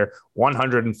 4-year,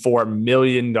 $104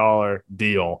 million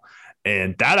deal.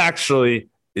 And that actually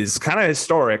is kind of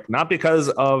historic, not because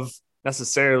of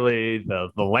necessarily the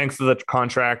length of the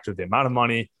contract or the amount of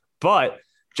money, but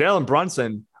Jalen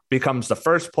Brunson becomes the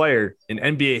first player in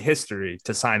NBA history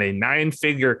to sign a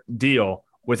 9-figure deal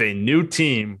with a new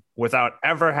team without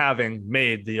ever having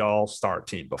made the All-Star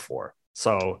team before.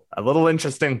 So a little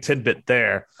interesting tidbit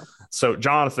there. So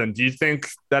Jonathan, do you think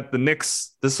that the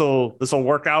Knicks, this will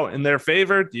work out in their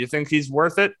favor? Do you think he's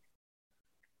worth it?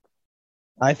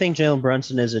 I think Jalen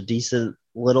Brunson is a decent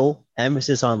little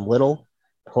emphasis on little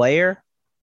player,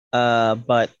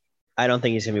 but I don't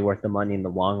think he's going to be worth the money in the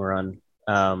long run.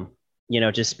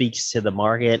 Just speaks to the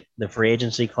market, the free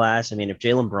agency class. I mean, if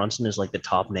Jalen Brunson is like the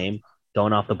top name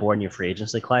going off the board in your free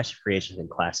agency class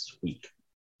is weak.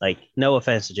 Like, no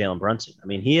offense to Jalen Brunson. I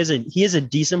mean, he is a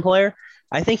decent player.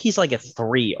 I think he's like a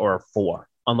 3 or a 4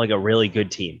 on like a really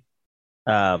good team.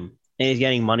 And he's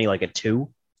getting money like a 2,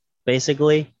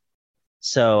 basically.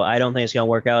 So I don't think it's going to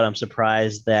work out. I'm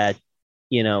surprised that,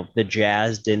 the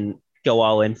Jazz didn't go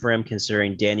all in for him,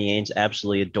 considering Danny Ainge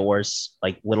absolutely adores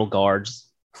like little guards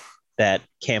that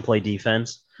can't play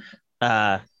defense.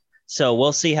 So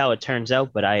we'll see how it turns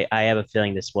out, but I have a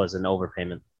feeling this was an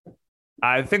overpayment.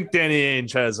 I think Danny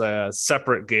Ainge has a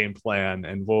separate game plan,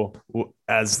 and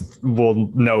as we'll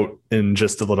note in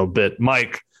just a little bit.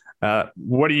 Mike,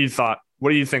 what do you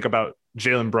think about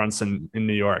Jalen Brunson in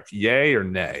New York? Yay or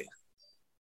nay?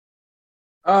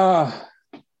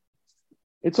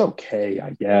 It's okay,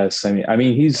 I guess. I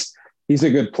mean, he's a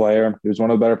good player. He was one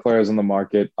of the better players in the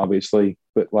market, obviously,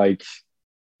 but like,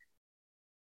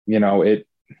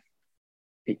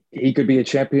 he could be a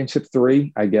championship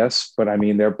 3, I guess. But I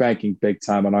mean, they're banking big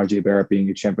time on RJ Barrett being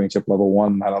a championship level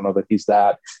 1. I don't know that he's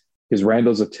that, because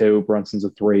Randall's a 2, Brunson's a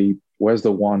 3. Where's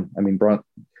the 1? I mean,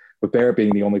 with Barrett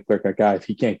being the only clear-cut guy, if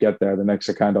he can't get there, the Knicks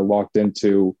are kind of locked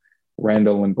into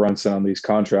Randall and Brunson on these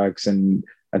contracts. And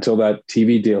until that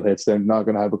TV deal hits, they're not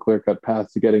going to have a clear-cut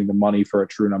path to getting the money for a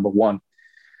true number 1.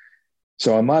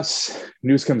 So unless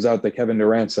news comes out that Kevin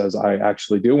Durant says, I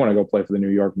actually do want to go play for the New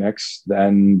York Knicks,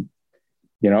 then,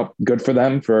 good for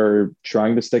them for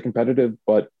trying to stay competitive.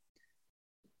 But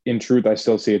in truth, I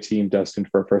still see a team destined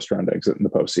for a first-round exit in the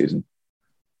postseason.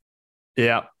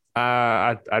 Yeah,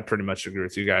 I pretty much agree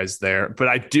with you guys there. But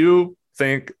I do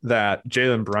think that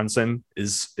Jalen Brunson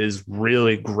is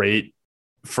really great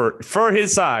for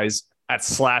his size at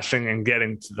slashing and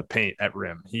getting to the paint at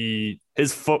rim.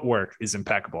 His footwork is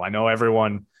impeccable. I know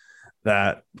everyone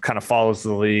that kind of follows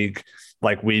the league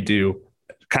like we do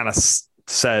kind of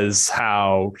says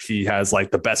how he has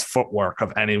like the best footwork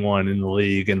of anyone in the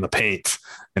league in the paint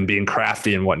and being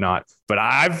crafty and whatnot. But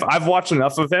I've watched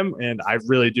enough of him, and I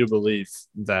really do believe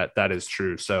that is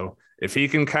true. So if he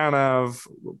can kind of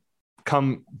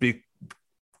if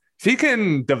he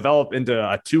can develop into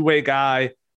a 2-way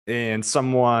guy and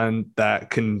someone that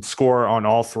can score on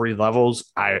all 3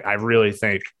 levels, I really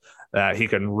think that he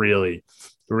can really,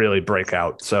 really break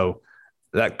out. So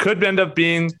that could end up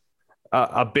being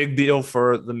a big deal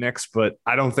for the Knicks, but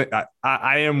I don't think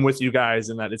I am with you guys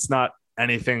in that it's not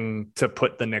anything to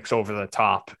put the Knicks over the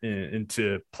top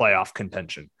into playoff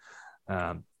contention.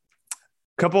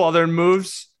 Couple other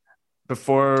moves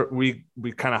before we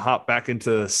kind of hop back into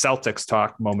Celtics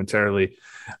talk momentarily.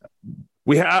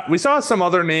 We saw some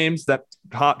other names that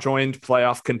joined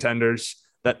playoff contenders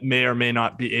that may or may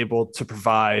not be able to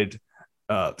provide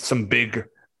some big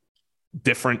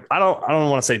different. I don't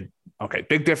want to say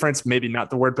big difference, maybe not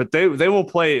the word, but they will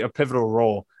play a pivotal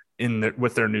role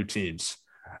with their new teams.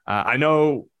 I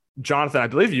know, Jonathan, I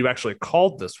believe you actually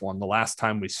called this one the last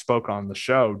time we spoke on the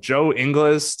show. Joe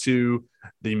Ingles to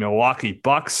the Milwaukee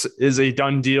Bucks is a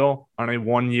done deal on a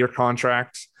 1-year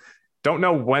contract. Don't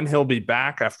know when he'll be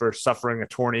back after suffering a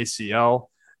torn ACL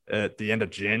at the end of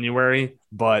January,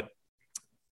 but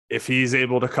if he's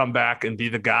able to come back and be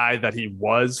the guy that he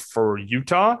was for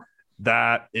Utah,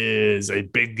 that is a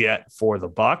big get for the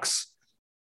Bucks.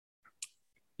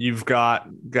 You've got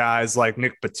guys like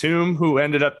Nick Batum, who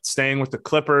ended up staying with the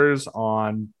Clippers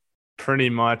on pretty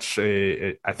much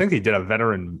I think he did a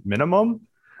veteran minimum,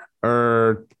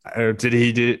 or did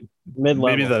he do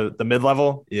Mid-level. Maybe the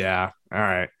mid-level? Yeah. All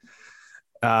right.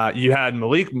 You had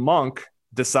Malik Monk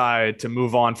decide to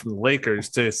move on from the Lakers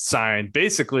to sign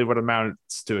basically what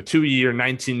amounts to a 2-year,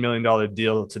 $19 million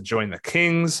deal to join the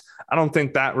Kings. I don't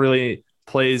think that really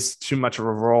plays too much of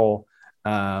a role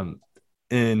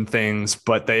in things,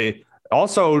 but they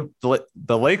also,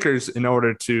 the Lakers, in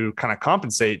order to kind of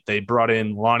compensate, they brought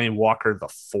in Lonnie Walker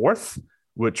IV,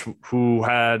 who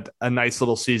had a nice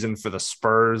little season for the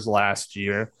Spurs last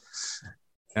year,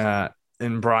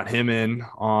 and brought him in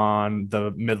on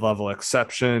the mid-level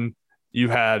exception. You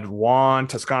had Juan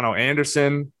Toscano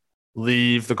Anderson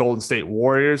leave the Golden State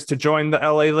Warriors to join the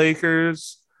LA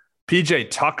Lakers. PJ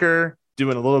Tucker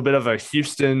doing a little bit of a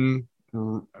Houston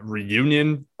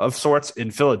reunion of sorts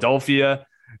in Philadelphia,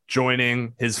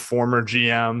 joining his former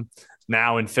GM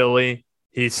now in Philly.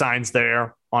 He signs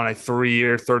there on a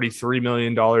 3-year, $33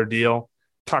 million deal.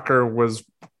 Tucker was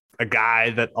a guy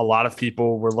that a lot of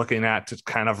people were looking at to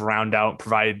kind of round out,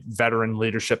 provide veteran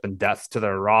leadership and depth to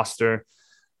their roster.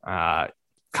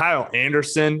 Kyle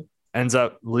Anderson ends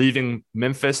up leaving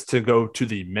Memphis to go to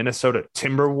the Minnesota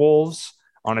Timberwolves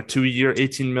on a 2-year,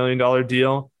 $18 million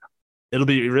deal. It'll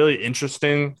be really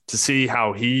interesting to see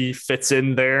how he fits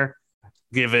in there,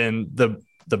 given the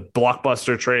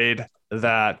blockbuster trade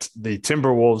that the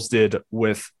Timberwolves did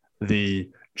with the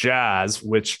Jazz,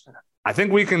 which I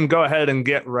think we can go ahead and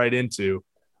get right into.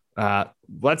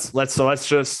 Let's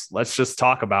just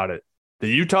talk about it. The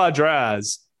Utah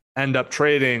Jazz end up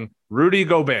trading Rudy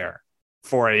Gobert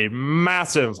for a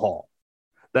massive haul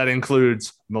that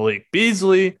includes Malik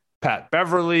Beasley, Pat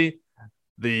Beverly,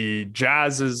 the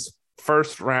Jazz's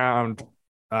first round,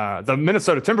 the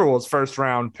Minnesota Timberwolves first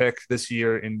round pick this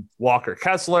year in Walker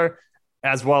Kessler,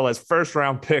 as well as first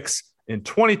round picks in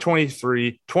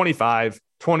 2023, 25,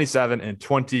 27, and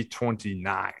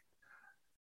 2029.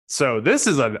 So this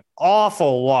is an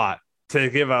awful lot to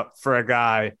give up for a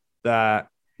guy that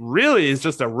really is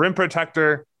just a rim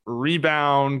protector,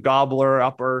 rebound gobbler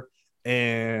upper,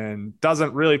 and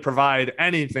doesn't really provide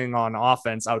anything on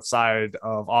offense outside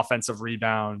of offensive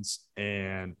rebounds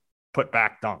and put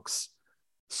back dunks.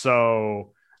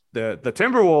 So the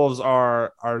Timberwolves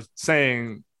are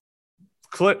saying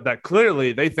that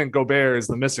clearly they think Gobert is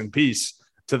the missing piece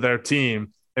to their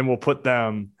team and will put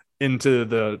them into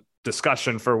the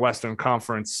discussion for Western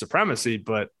Conference supremacy.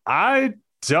 But I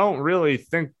don't really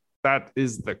think that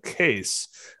is the case.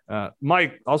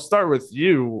 Mike, I'll start with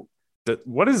you.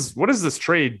 What does this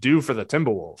trade do for the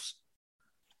Timberwolves?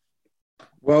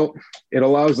 Well, it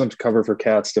allows them to cover for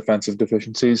Cat's defensive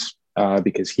deficiencies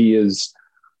because he is,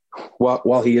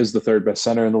 while he is the third best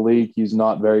center in the league, he's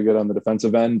not very good on the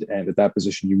defensive end. And at that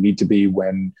position, you need to be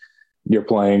when you're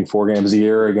playing 4 games a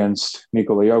year against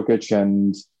Nikola Jokic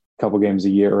and a couple games a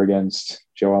year against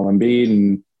Joel Embiid,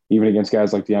 and even against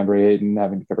guys like DeAndre Ayton,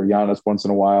 having to cover Giannis once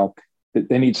in a while.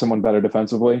 They need someone better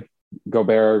defensively.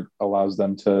 Gobert allows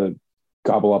them to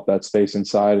gobble up that space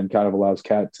inside and kind of allows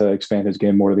Cat to expand his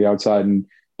game more to the outside and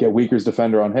get Weaker's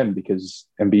defender on him, because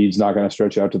Embiid's not going to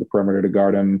stretch out to the perimeter to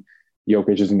guard him.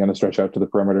 Jokic isn't going to stretch out to the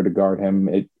perimeter to guard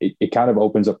him. It kind of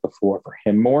opens up the floor for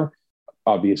him more.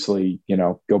 Obviously,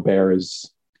 Gobert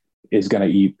is going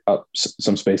to eat up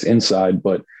some space inside,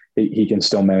 but he can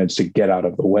still manage to get out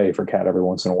of the way for Cat every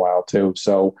once in a while too.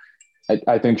 So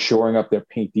I think shoring up their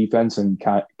paint defense and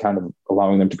kind of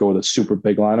allowing them to go with a super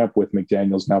big lineup with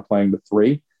McDaniels now playing the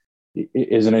 3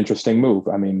 is an interesting move.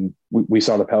 I mean, we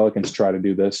saw the Pelicans try to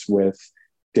do this with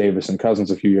Davis and Cousins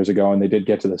a few years ago, and they did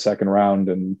get to the second round.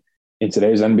 And in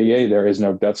today's NBA, there is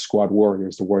no death squad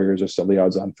Warriors. The Warriors are still the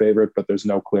odds-on favorite, but there's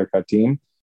no clear-cut team.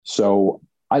 So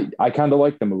I kind of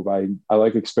like the move. I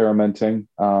like experimenting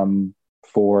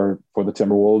for the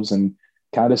Timberwolves and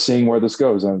kind of seeing where this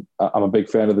goes. I'm a big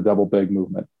fan of the double big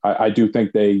movement. I do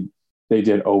think they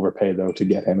did overpay, though, to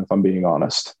get him, if I'm being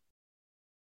honest.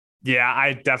 Yeah,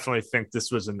 I definitely think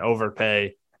this was an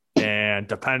overpay. And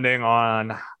depending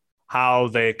on how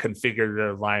they configure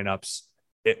their lineups,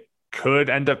 it could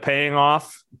end up paying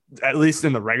off, at least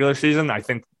in the regular season. I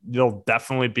think they'll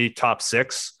definitely be top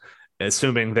 6,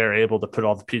 assuming they're able to put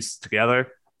all the pieces together.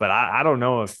 But I don't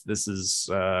know if this is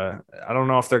I don't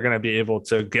know if they're going to be able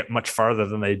to get much farther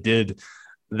than they did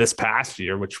this past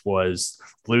year, which was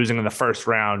losing in the first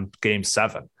round, game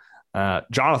 7.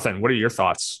 Jonathan, what are your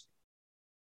thoughts?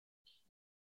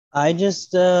 I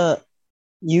just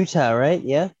Utah, right?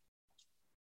 Yeah.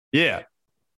 Yeah.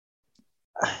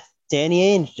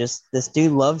 Danny Ainge, just this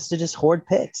dude loves to just hoard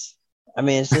picks. I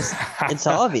mean, it's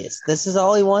obvious. This is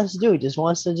all he wants to do. He just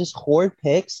wants to just hoard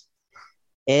picks.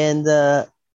 And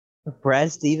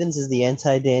Brad Stevens is the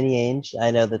anti Danny Ainge.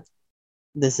 I know that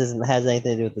this isn't has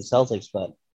anything to do with the Celtics,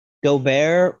 but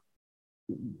Gobert,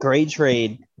 great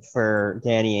trade for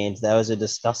Danny Ainge. That was a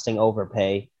disgusting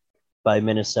overpay by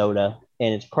Minnesota,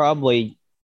 and it's probably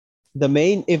the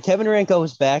main. If Kevin Durant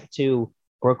goes back to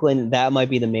Brooklyn, that might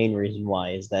be the main reason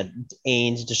why is that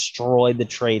Ainge destroyed the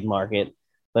trade market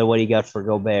by what he got for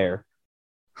Gobert.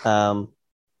 I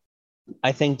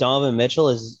think Donovan Mitchell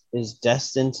is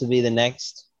destined to be the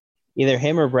next. Either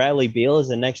him or Bradley Beal is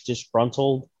the next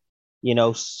disgruntled,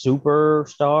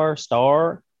 superstar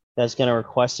star that's going to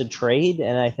request a trade,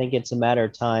 and I think it's a matter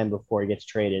of time before he gets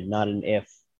traded, not an if,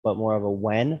 but more of a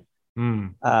when.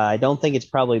 I don't think it's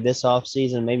probably this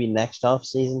offseason, maybe next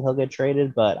offseason he'll get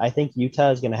traded, but I think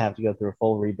Utah is going to have to go through a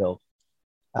full rebuild.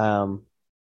 And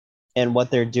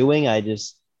what they're doing, I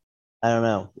don't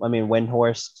know. I mean,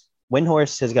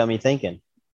 Windhorst has got me thinking.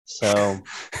 So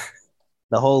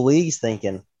the whole league's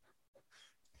thinking.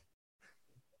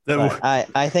 But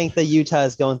I think that Utah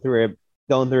is going through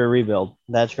a rebuild.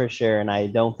 That's for sure. And I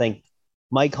don't think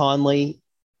Mike Conley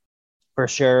for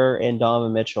sure and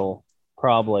Donovan Mitchell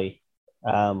probably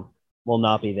will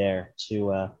not be there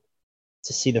to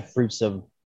see the fruits of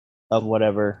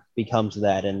whatever becomes of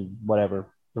that in whatever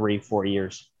 3-4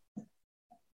 years.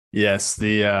 Yes,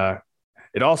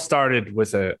 it all started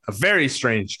with a very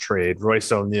strange trade.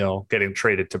 Royce O'Neal getting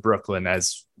traded to Brooklyn,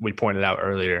 as we pointed out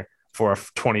earlier, for a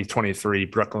 2023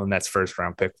 Brooklyn Nets first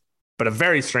round pick. But a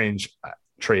very strange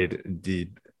trade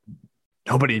indeed.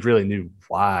 Nobody really knew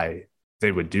why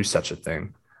they would do such a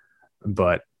thing.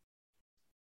 But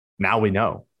now we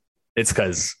know. It's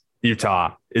because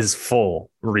Utah is full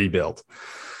rebuild.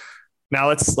 Now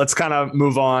let's kind of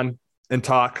move on and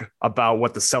talk about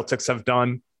what the Celtics have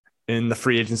done in the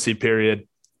free agency period.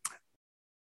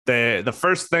 The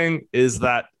first thing is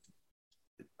that,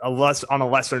 on a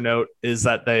lesser note, is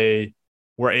that they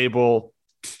were able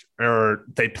or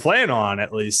they plan on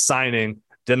at least signing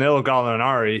Danilo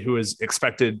Gallinari, who is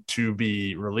expected to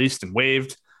be released and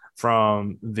waived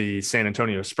from the San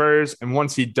Antonio Spurs. And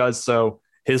once he does so,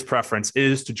 his preference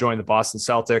is to join the Boston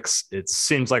Celtics. It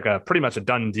seems like pretty much a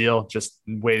done deal, just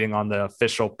waiting on the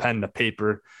official pen to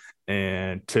paper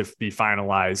and to be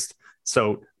finalized.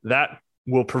 So that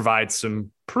will provide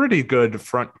some pretty good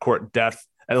front court depth,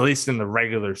 at least in the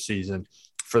regular season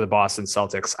for the Boston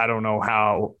Celtics. I don't know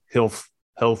how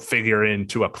he'll figure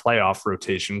into a playoff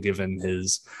rotation given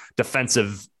his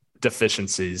defensive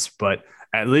deficiencies, but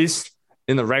at least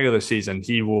in the regular season,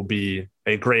 he will be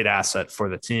a great asset for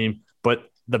the team. But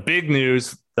the big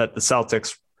news that the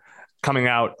Celtics coming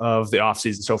out of the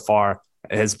offseason so far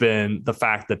has been the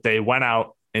fact that they went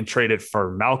out and traded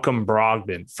for Malcolm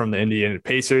Brogdon from the Indiana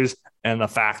Pacers, and the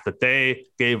fact that they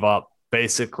gave up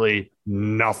basically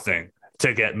nothing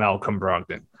to get Malcolm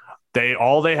Brogdon.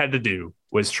 All they had to do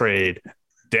was trade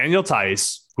Daniel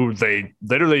Tice, who they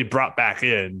literally brought back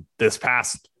in this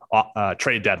past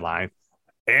trade deadline,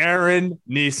 Aaron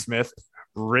Nesmith,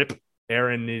 rip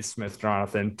Aaron Nesmith,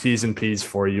 Jonathan, T's and P's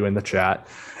for you in the chat,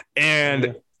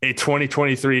 and a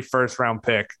 2023 first round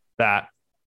pick that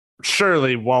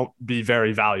surely won't be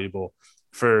very valuable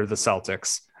for the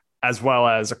Celtics, as well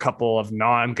as a couple of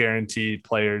non-guaranteed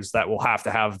players that will have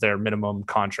to have their minimum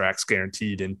contracts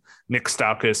guaranteed in Nick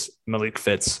Stauskas, Malik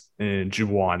Fitz, and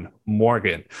Juwan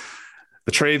Morgan.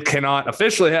 The trade cannot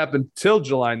officially happen till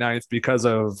July 9th because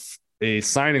of a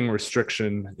signing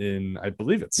restriction in, I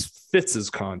believe it's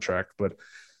Fitz's contract, but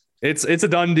it's a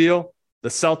done deal. The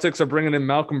Celtics are bringing in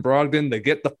Malcolm Brogdon. They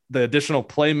get the additional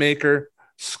playmaker,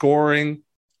 scoring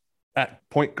at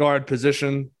point guard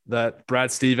position that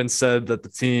Brad Stevens said that the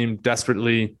team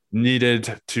desperately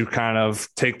needed to kind of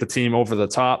take the team over the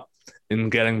top in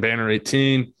getting Banner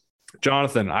 18.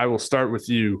 Jonathan, I will start with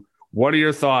you. What are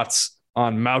your thoughts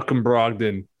on Malcolm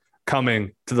Brogdon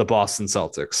coming to the Boston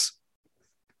Celtics?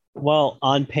 Well,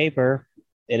 on paper,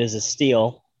 it is a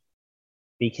steal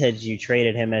because you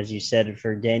traded him, as you said,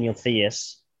 for Daniel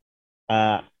Theus.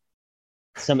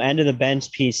 Some end of the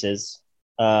bench pieces,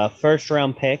 first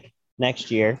round pick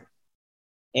next year,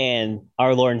 and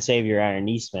our Lord and Savior Aaron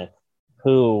Nesmith,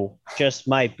 who just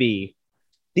might be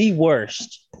the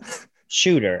worst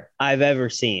shooter I've ever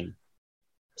seen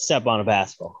step on a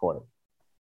basketball court.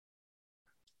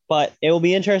 But it will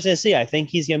be interesting to see. I think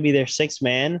he's going to be their sixth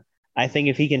man. I think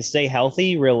if he can stay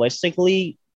healthy,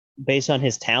 realistically, based on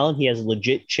his talent, he has a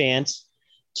legit chance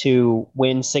to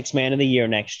win Sixth Man of the Year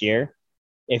next year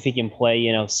if he can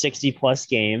play, 60 plus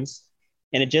games.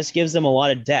 And it just gives them a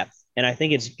lot of depth. And I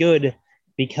think it's good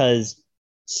because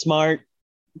Smart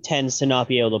tends to not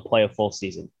be able to play a full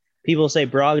season. People say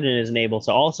Brogdon isn't able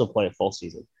to also play a full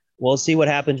season. We'll see what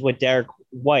happens with Derek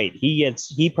White.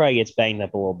 He probably gets banged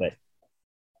up a little bit.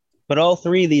 But all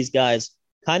three of these guys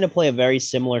kind of play a very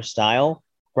similar style.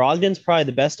 Brogdon's probably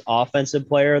the best offensive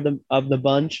player of the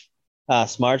bunch.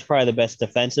 Smart's probably the best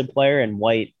defensive player, and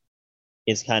White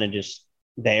is kind of just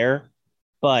there.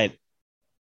 But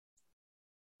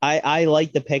I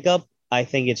like the pickup. I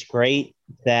think it's great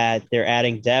that they're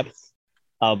adding depth.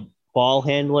 Ball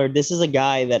handler. This is a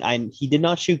guy that he did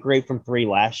not shoot great from three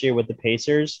last year with the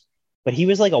Pacers, but he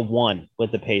was like a 1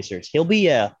 with the Pacers. He'll be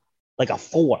a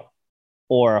 4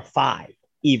 or a 5,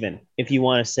 even if you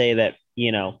want to say that,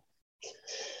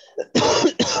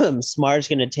 Smart's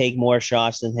going to take more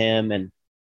shots than him. And,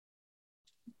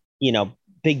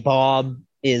 Big Bob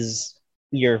is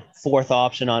your fourth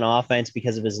option on offense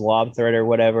because of his lob threat or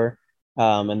whatever.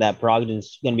 And that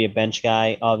Brogdon's going to be a bench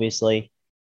guy, obviously.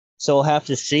 So we'll have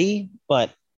to see,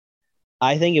 but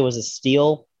I think it was a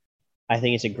steal. I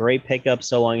think it's a great pickup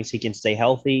so long as he can stay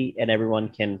healthy and everyone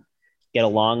can get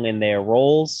along in their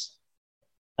roles.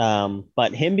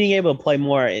 But him being able to play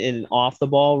more in an off the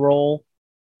ball role,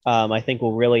 I think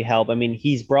will really help. I mean,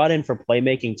 he's brought in for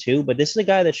playmaking too, but this is a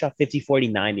guy that shot 50, 40,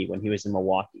 90 when he was in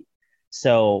Milwaukee.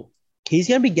 So he's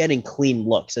going to be getting clean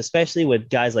looks, especially with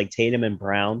guys like Tatum and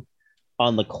Brown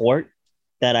on the court,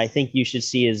 that I think you should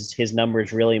see his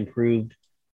numbers really improved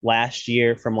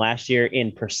from last year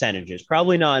in percentages,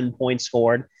 probably not in points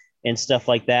scored and stuff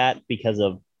like that because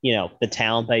of, the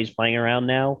talent that he's playing around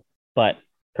now, but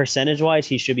percentage wise,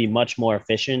 he should be much more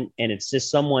efficient. And it's just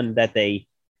someone that they've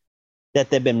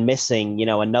been missing,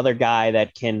 another guy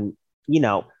that can,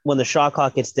 when the shot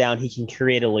clock gets down, he can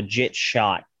create a legit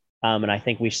shot. And I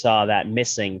think we saw that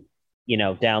missing,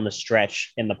 down the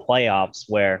stretch in the playoffs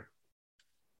where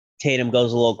Tatum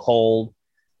goes a little cold,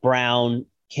 Brown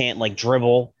can't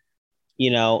dribble,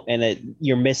 and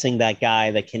you're missing that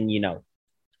guy that can,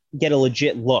 get a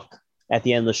legit look at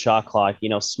the end of the shot clock.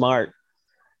 Smart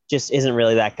just isn't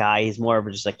really that guy. He's more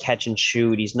of just a catch and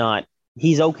shoot.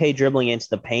 He's okay dribbling into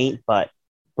the paint, but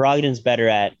Brogdon's better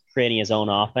at creating his own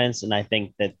offense. And I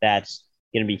think that that's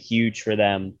going to be huge for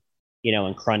them,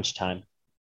 in crunch time.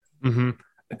 Mm-hmm.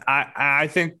 I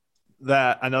think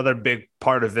that another big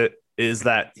part of it is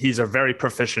that he's a very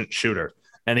proficient shooter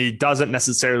and he doesn't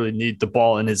necessarily need the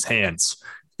ball in his hands.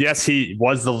 Yes, he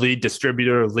was the lead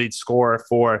distributor, lead scorer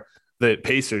for the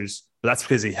Pacers, but that's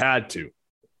because he had to.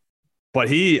 But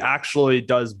he actually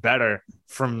does better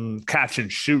from catch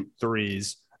and shoot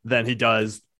threes than he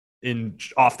does in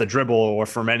off the dribble or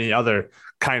from any other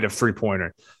kind of three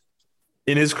pointer.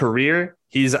 In his career,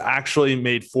 he's actually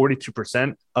made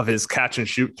 42% of his catch and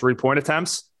shoot 3-point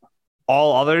attempts.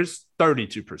 All others,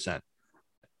 32%.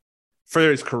 For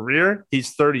his career,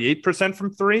 he's 38%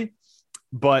 from three,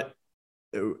 but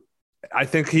I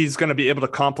think he's going to be able to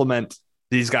complement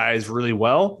these guys really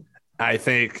well. I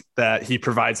think that he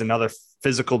provides another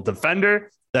physical defender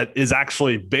that is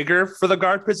actually bigger for the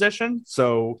guard position.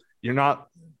 So you're not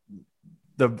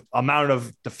the amount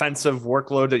of defensive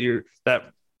workload that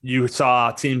you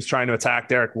saw teams trying to attack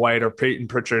Derek White or Peyton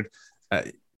Pritchard.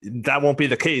 That won't be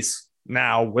the case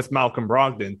now with Malcolm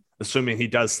Brogdon, assuming he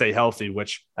does stay healthy,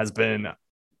 which has been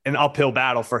an uphill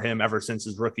battle for him ever since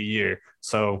his rookie year.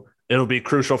 So it'll be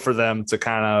crucial for them to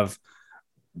kind of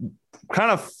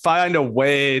find a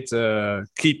way to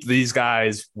keep these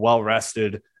guys well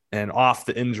rested and off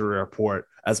the injury report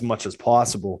as much as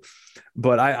possible.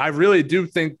 But I really do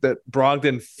think that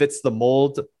Brogdon fits the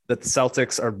mold that the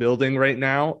Celtics are building right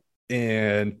now.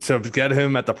 And to get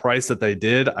him at the price that they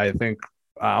did, I think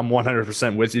I'm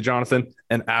 100% with you, Jonathan.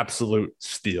 An absolute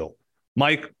steal.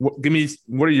 Mike, what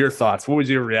are your thoughts? What was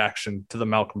your reaction to the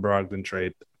Malcolm Brogdon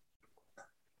trade?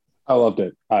 I loved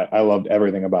it. I loved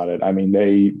everything about it. I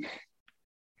mean,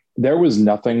 there was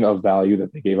nothing of value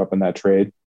that they gave up in that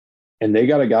trade. And they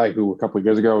got a guy who a couple of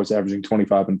years ago was averaging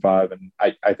 25 and 5. And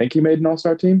I think he made an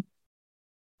all-star team.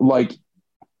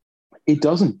 It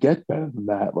doesn't get better than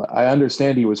that. I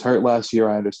understand he was hurt last year.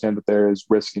 I understand that there is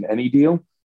risk in any deal.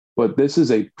 But this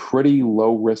is a pretty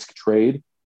low-risk trade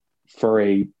for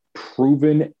a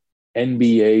proven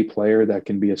NBA player that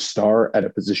can be a star at a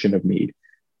position of need.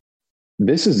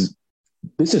 This is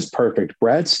perfect.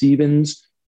 Brad Stevens,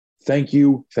 thank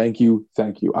you.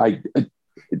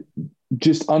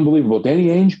 Just unbelievable. Danny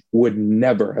Ainge would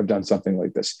never have done something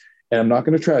like this. And I'm not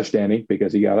going to trash Danny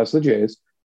because he got us the Jays.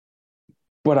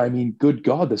 But I mean, good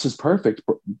God, this is perfect.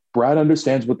 Brad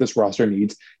understands what this roster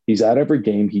needs. He's at every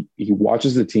game. He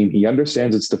watches the team. He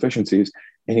understands its deficiencies,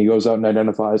 and he goes out and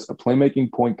identifies a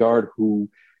playmaking point guard who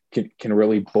can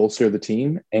really bolster the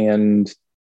team, and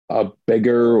a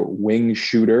bigger wing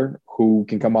shooter who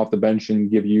can come off the bench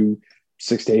and give you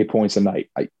 6 to 8 points a night.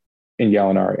 In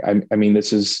Gallinari, I mean,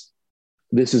 this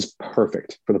is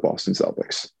perfect for the Boston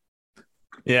Celtics.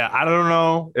 Yeah, I don't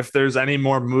know if there's any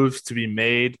more moves to be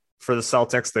made for the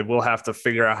Celtics. They will have to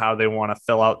figure out how they want to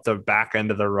fill out the back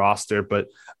end of their roster, but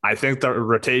I think the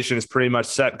rotation is pretty much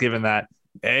set, given that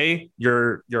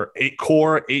your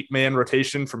 8-man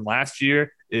rotation from last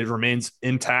year, it remains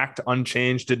intact,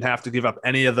 unchanged, didn't have to give up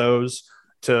any of those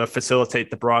to facilitate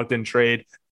the Brogdon trade,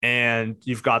 and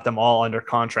you've got them all under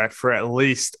contract for at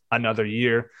least another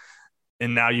year.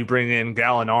 And now you bring in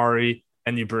Gallinari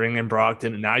and you bring in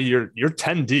Brogdon, and now you're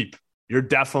 10 deep. You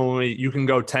can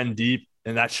go 10 deep,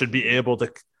 and that should be able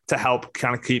to help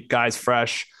kind of keep guys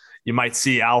fresh. You might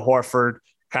see Al Horford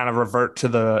kind of revert to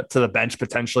the bench,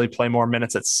 potentially play more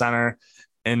minutes at center,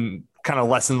 and kind of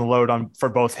lessen the load for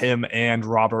both him and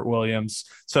Robert Williams,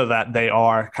 so that they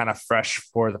are kind of fresh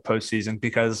for the postseason.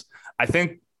 Because I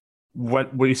think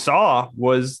what we saw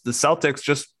was the Celtics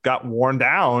just got worn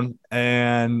down,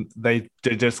 and they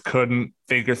just couldn't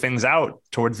figure things out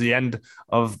towards the end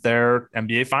of their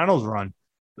NBA Finals run.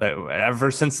 Ever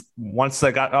since once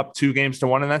they got up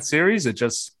 2-1 in that series, it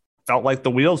just felt like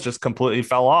the wheels just completely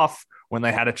fell off when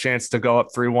they had a chance to go up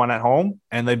 3-1 at home,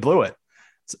 and they blew it.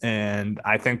 And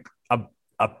I think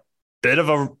a bit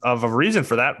of a reason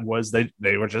for that was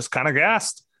they were just kind of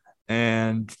gassed.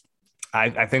 And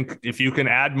I think if you can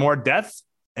add more depth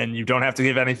and you don't have to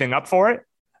give anything up for it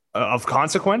of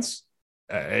consequence,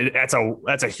 that's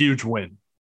a huge win.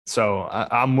 So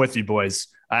I'm with you, boys.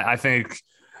 I think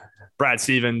Brad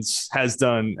Stevens has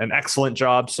done an excellent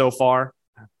job so far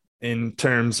in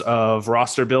terms of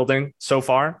roster building so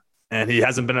far, and he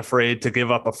hasn't been afraid to give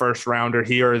up a first rounder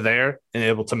here or there and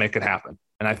able to make it happen.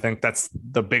 And I think that's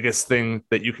the biggest thing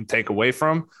that you can take away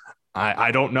from.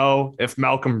 I don't know if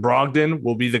Malcolm Brogdon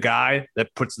will be the guy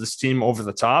that puts this team over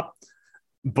the top,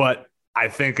 but I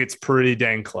think it's pretty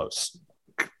dang close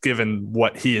given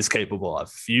what he is capable of.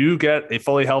 If you get a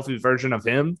fully healthy version of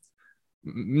him,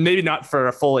 maybe not for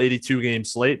a full 82-game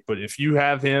slate, but if you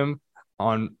have him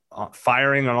on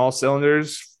firing on all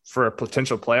cylinders for a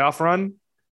potential playoff run,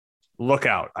 look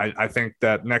out. I think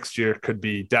that next year could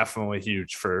be definitely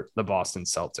huge for the Boston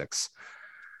Celtics.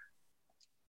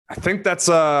 I think that's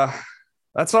all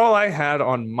I had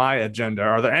on my agenda.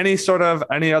 Are there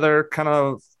any other kind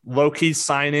of low-key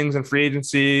signings and free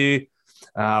agency?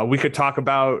 We could talk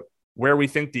about where we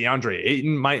think DeAndre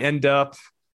Ayton might end up,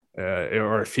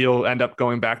 or if he'll end up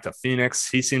going back to Phoenix.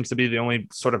 He seems to be the only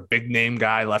sort of big name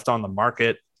guy left on the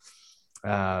market.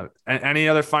 Any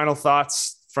other final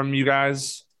thoughts from you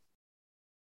guys?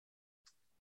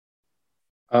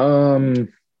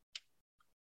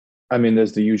 I mean,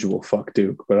 there's the usual fuck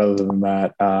Duke, but other than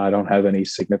that, I don't have any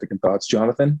significant thoughts.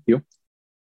 Jonathan, you?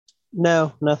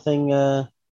 No,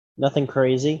 nothing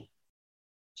crazy.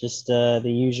 Just the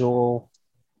usual.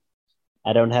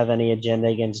 I don't have any agenda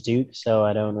against Duke, so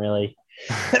I don't really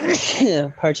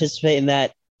participate in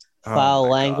that foul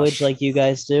language like you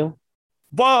guys do.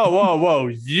 Whoa.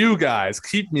 You guys,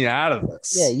 keep me out of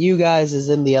this. Yeah, you guys is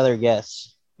in the other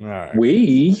guests. All right.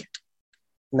 We?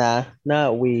 Nah,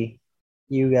 not we.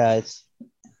 You guys.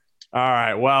 All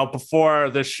right. Well, before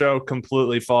this show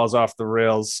completely falls off the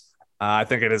rails, I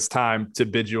think it is time to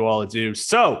bid you all adieu.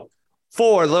 So,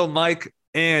 for Lil Mike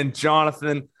and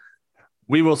Jonathan,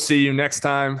 we will see you next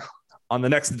time on the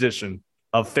next edition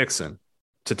of Fixin'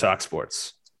 to Talk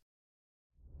Sports.